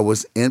 Right. I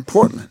was in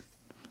Portland.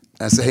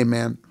 I said, hey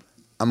man,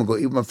 I'm gonna go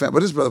eat with my family. But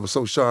this brother was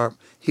so sharp.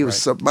 He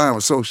was mine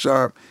was so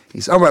sharp. He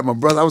said, all right, my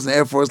brother. I was in the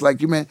Air Force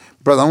like you, man.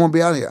 Brother, I want to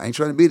be out here. I ain't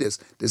trying to be this.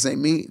 This ain't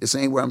me. This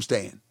ain't where I'm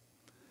staying.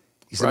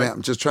 He said, man,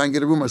 I'm just trying to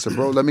get a room. I said,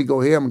 bro, let me go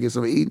here. I'm gonna get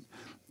something to eat.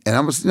 And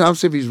I'm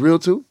see if he's real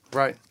too.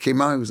 Right.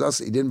 Came out. He was us.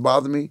 He didn't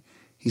bother me.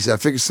 He said, I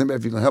figured, Sinbad,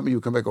 if you're gonna help me, you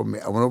come back over me.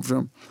 I went over to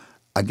him.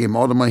 I gave him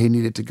all the money he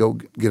needed to go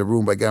get a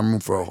room, but I got him a room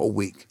for a whole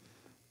week.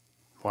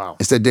 Wow.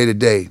 Instead, day to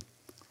day,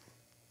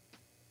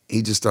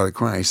 he just started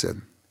crying. He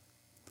said,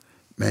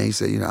 man, he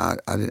said, he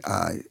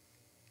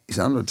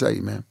said, I'm gonna tell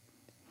you, man.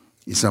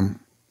 He said, I'm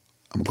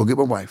gonna go get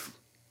my wife.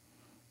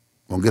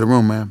 I'm gonna get a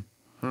room, man.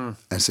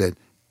 I said,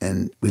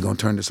 and we're gonna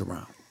turn this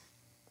around.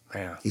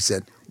 Man. He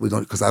said,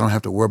 because I don't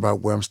have to worry about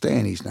where I'm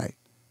staying each night.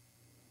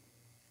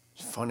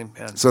 It's funny,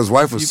 man. So his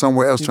wife was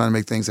somewhere else trying to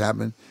make things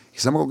happen. He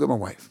said, I'm gonna go get my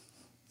wife.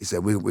 He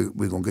said, we're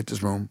gonna get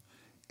this room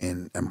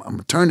and I'm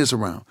gonna turn this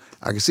around.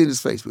 I can see it in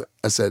his face.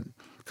 I said,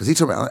 because he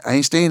told me, I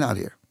ain't staying out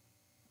here.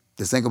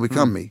 This ain't gonna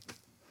become me.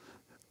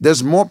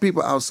 There's more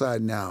people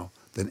outside now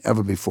than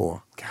ever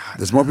before. God,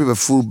 there's more people at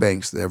food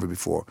banks than ever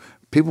before.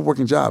 People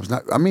working jobs.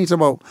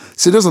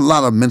 There's a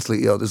lot of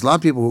mentally ill. There's a lot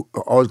of people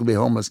who are always gonna be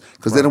homeless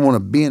because they don't want to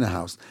be in the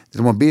house. They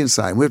don't want to be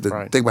inside. We have to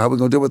think about how we're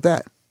gonna deal with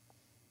that.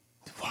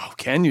 Wow,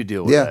 can you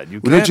deal with that? You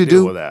can't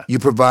deal with that. You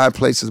provide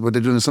places, what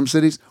they're doing in some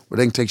cities, where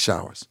they can take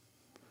showers,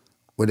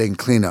 where they can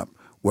clean up,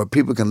 where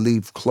people can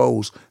leave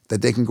clothes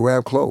that they can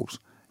grab clothes.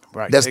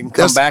 Right. They can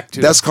come back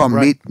to. That's called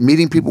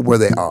meeting people where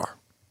they are.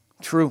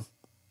 True.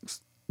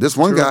 This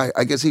one guy,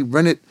 I guess he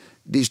rented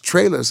these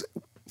trailers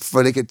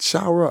for they could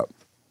shower up.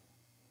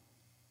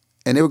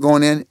 And they were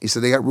going in. He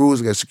said they got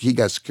rules. He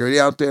got security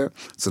out there,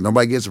 so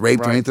nobody gets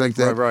raped or anything like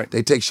that. Right.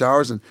 They take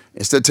showers, and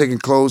instead of taking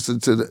clothes to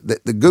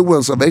the Goodwill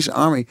and Salvation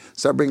Army,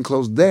 start bringing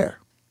clothes there.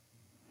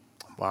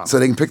 Wow. So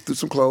they can pick through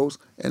some clothes,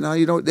 and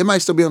now they might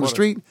still be on the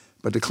street,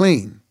 but they're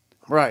clean.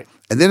 Right.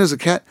 And then there's a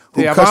cat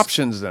who they have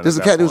options. Then there's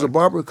a cat who's a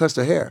barber who cuts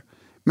their hair.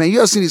 Man, you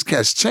ever seen these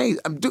cats change?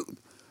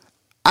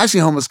 I see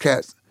homeless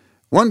cats.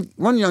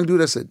 One young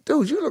dude, I said,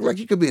 dude, you look like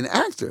you could be an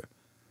actor.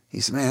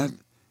 He said, man,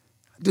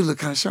 I do look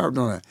kind of sharp,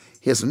 don't I?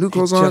 He has some new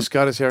clothes on. Just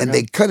got his hair and cut.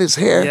 they cut his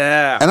hair.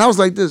 Yeah. And I was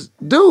like, this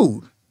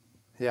dude.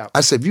 Yeah.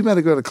 I said, if you met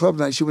a girl at a club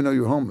tonight, she would know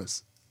you were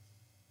homeless.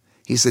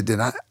 He said, then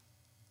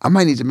I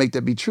might need to make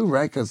that be true,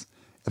 right? Because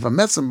if I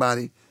met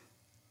somebody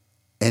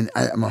and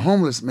I'm a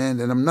homeless man,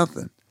 then I'm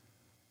nothing.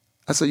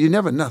 I said, you're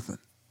never nothing.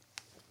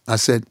 I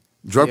said,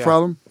 drug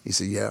problem? He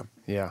said, yeah.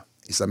 Yeah.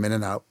 He said, I'm in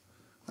and out.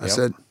 I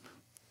said,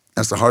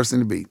 that's the hardest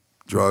thing to beat,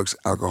 drugs,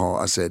 alcohol.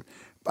 I said,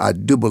 I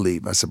do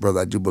believe. I said, brother,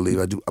 I do believe.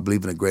 I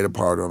believe in a greater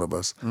part of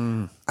us.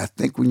 I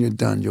think when you're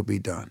done, you'll be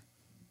done.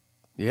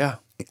 Yeah.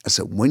 I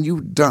said, when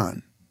you're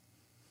done,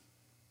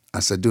 I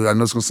said, dude, I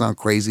know it's going to sound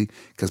crazy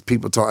because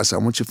people talk. I said, I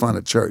want you to find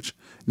a church.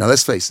 Now,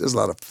 let's face it, there's a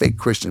lot of fake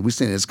Christians. We're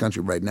seeing in this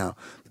country right now.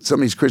 Some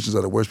of these Christians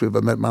are the worst people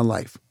I've met in my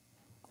life.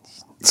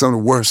 Some of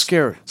the worst.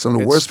 Scary. Some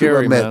of the worst people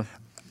I've met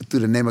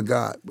through the name of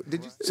God.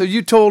 So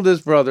you told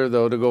his brother,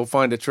 though, to go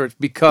find a church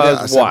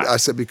because why? I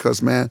said,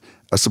 because, man,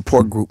 a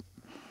support group.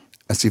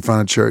 I said,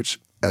 find a church.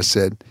 I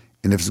said,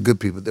 and if it's good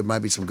people, there might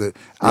be some good.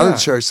 Out of the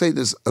church, say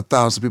there's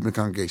 1,000 people in the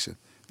congregation.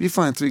 If you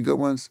find 3 good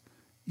ones,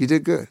 you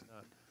did good.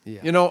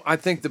 Yeah. I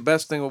think the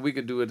best thing what we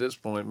could do at this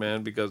point,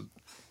 man, because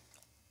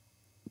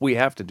we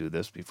have to do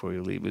this before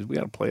you leave, is we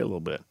got to play a little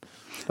bit.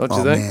 Don't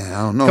you think? Man,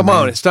 I don't know. Come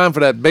on, it's time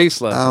for that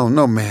bass lesson. I don't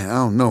know,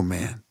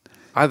 man.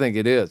 I think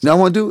it is. Now, I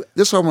want to do,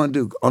 this is what I want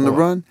to do. On the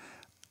run,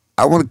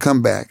 I want to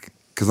come back,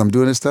 because I'm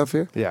doing this stuff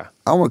here. Yeah.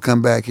 I want to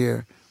come back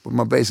here with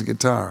my bass and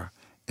guitar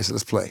and said,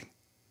 let's play.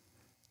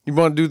 You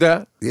want to do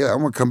that? Yeah, I'm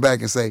going to come back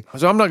and say.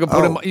 So I'm not going to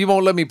put him, you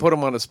won't let me put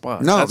him on the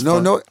spot. No,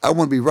 I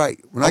want to be right.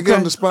 When I get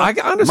on the spot,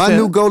 I understand. My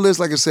new goal is,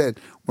 like I said,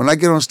 when I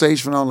get on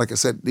stage from now on, like I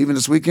said, even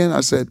this weekend,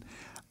 I said,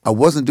 I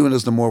wasn't doing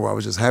this no more where I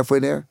was just halfway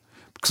there.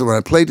 Because when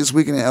I played this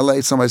weekend in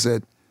L.A., somebody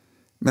said,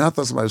 man, I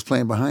thought somebody was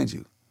playing behind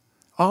you.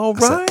 All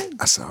right.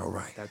 I said, all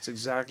right. That's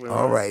exactly right.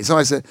 All right.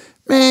 Somebody said,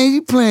 man,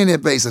 you playing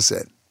that bass. I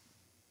said,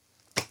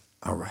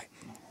 all right.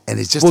 And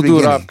it's just we'll do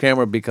it off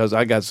camera because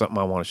I got something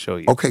I want to show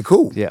you. Okay,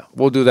 cool. Yeah,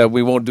 we'll do that.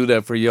 We won't do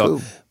that for y'all.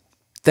 Cool.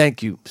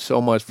 Thank you so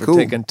much for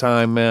taking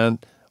time, man.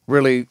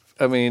 Really,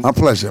 I mean... My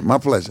pleasure. My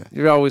pleasure.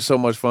 You're always so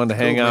much fun to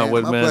hang out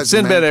with, man. Pleasure,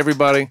 Sinbad,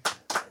 everybody.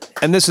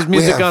 And this is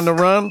Music on the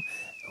Run.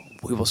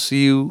 We will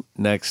see you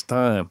next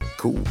time.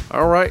 Cool.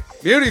 All right.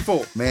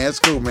 Beautiful. Man, it's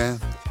cool, man.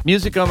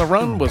 Music on the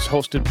Run was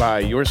hosted by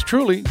yours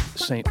truly,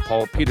 St.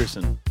 Paul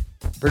Peterson.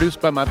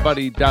 Produced by my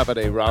buddy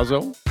Davide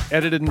Razzo.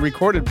 Edited and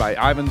recorded by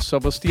Ivan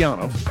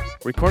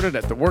Sebastianov. Recorded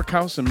at the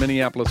Workhouse in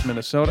Minneapolis,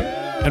 Minnesota.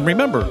 And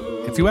remember,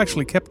 if you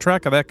actually kept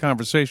track of that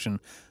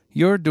conversation,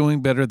 you're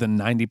doing better than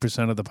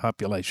 90% of the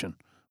population.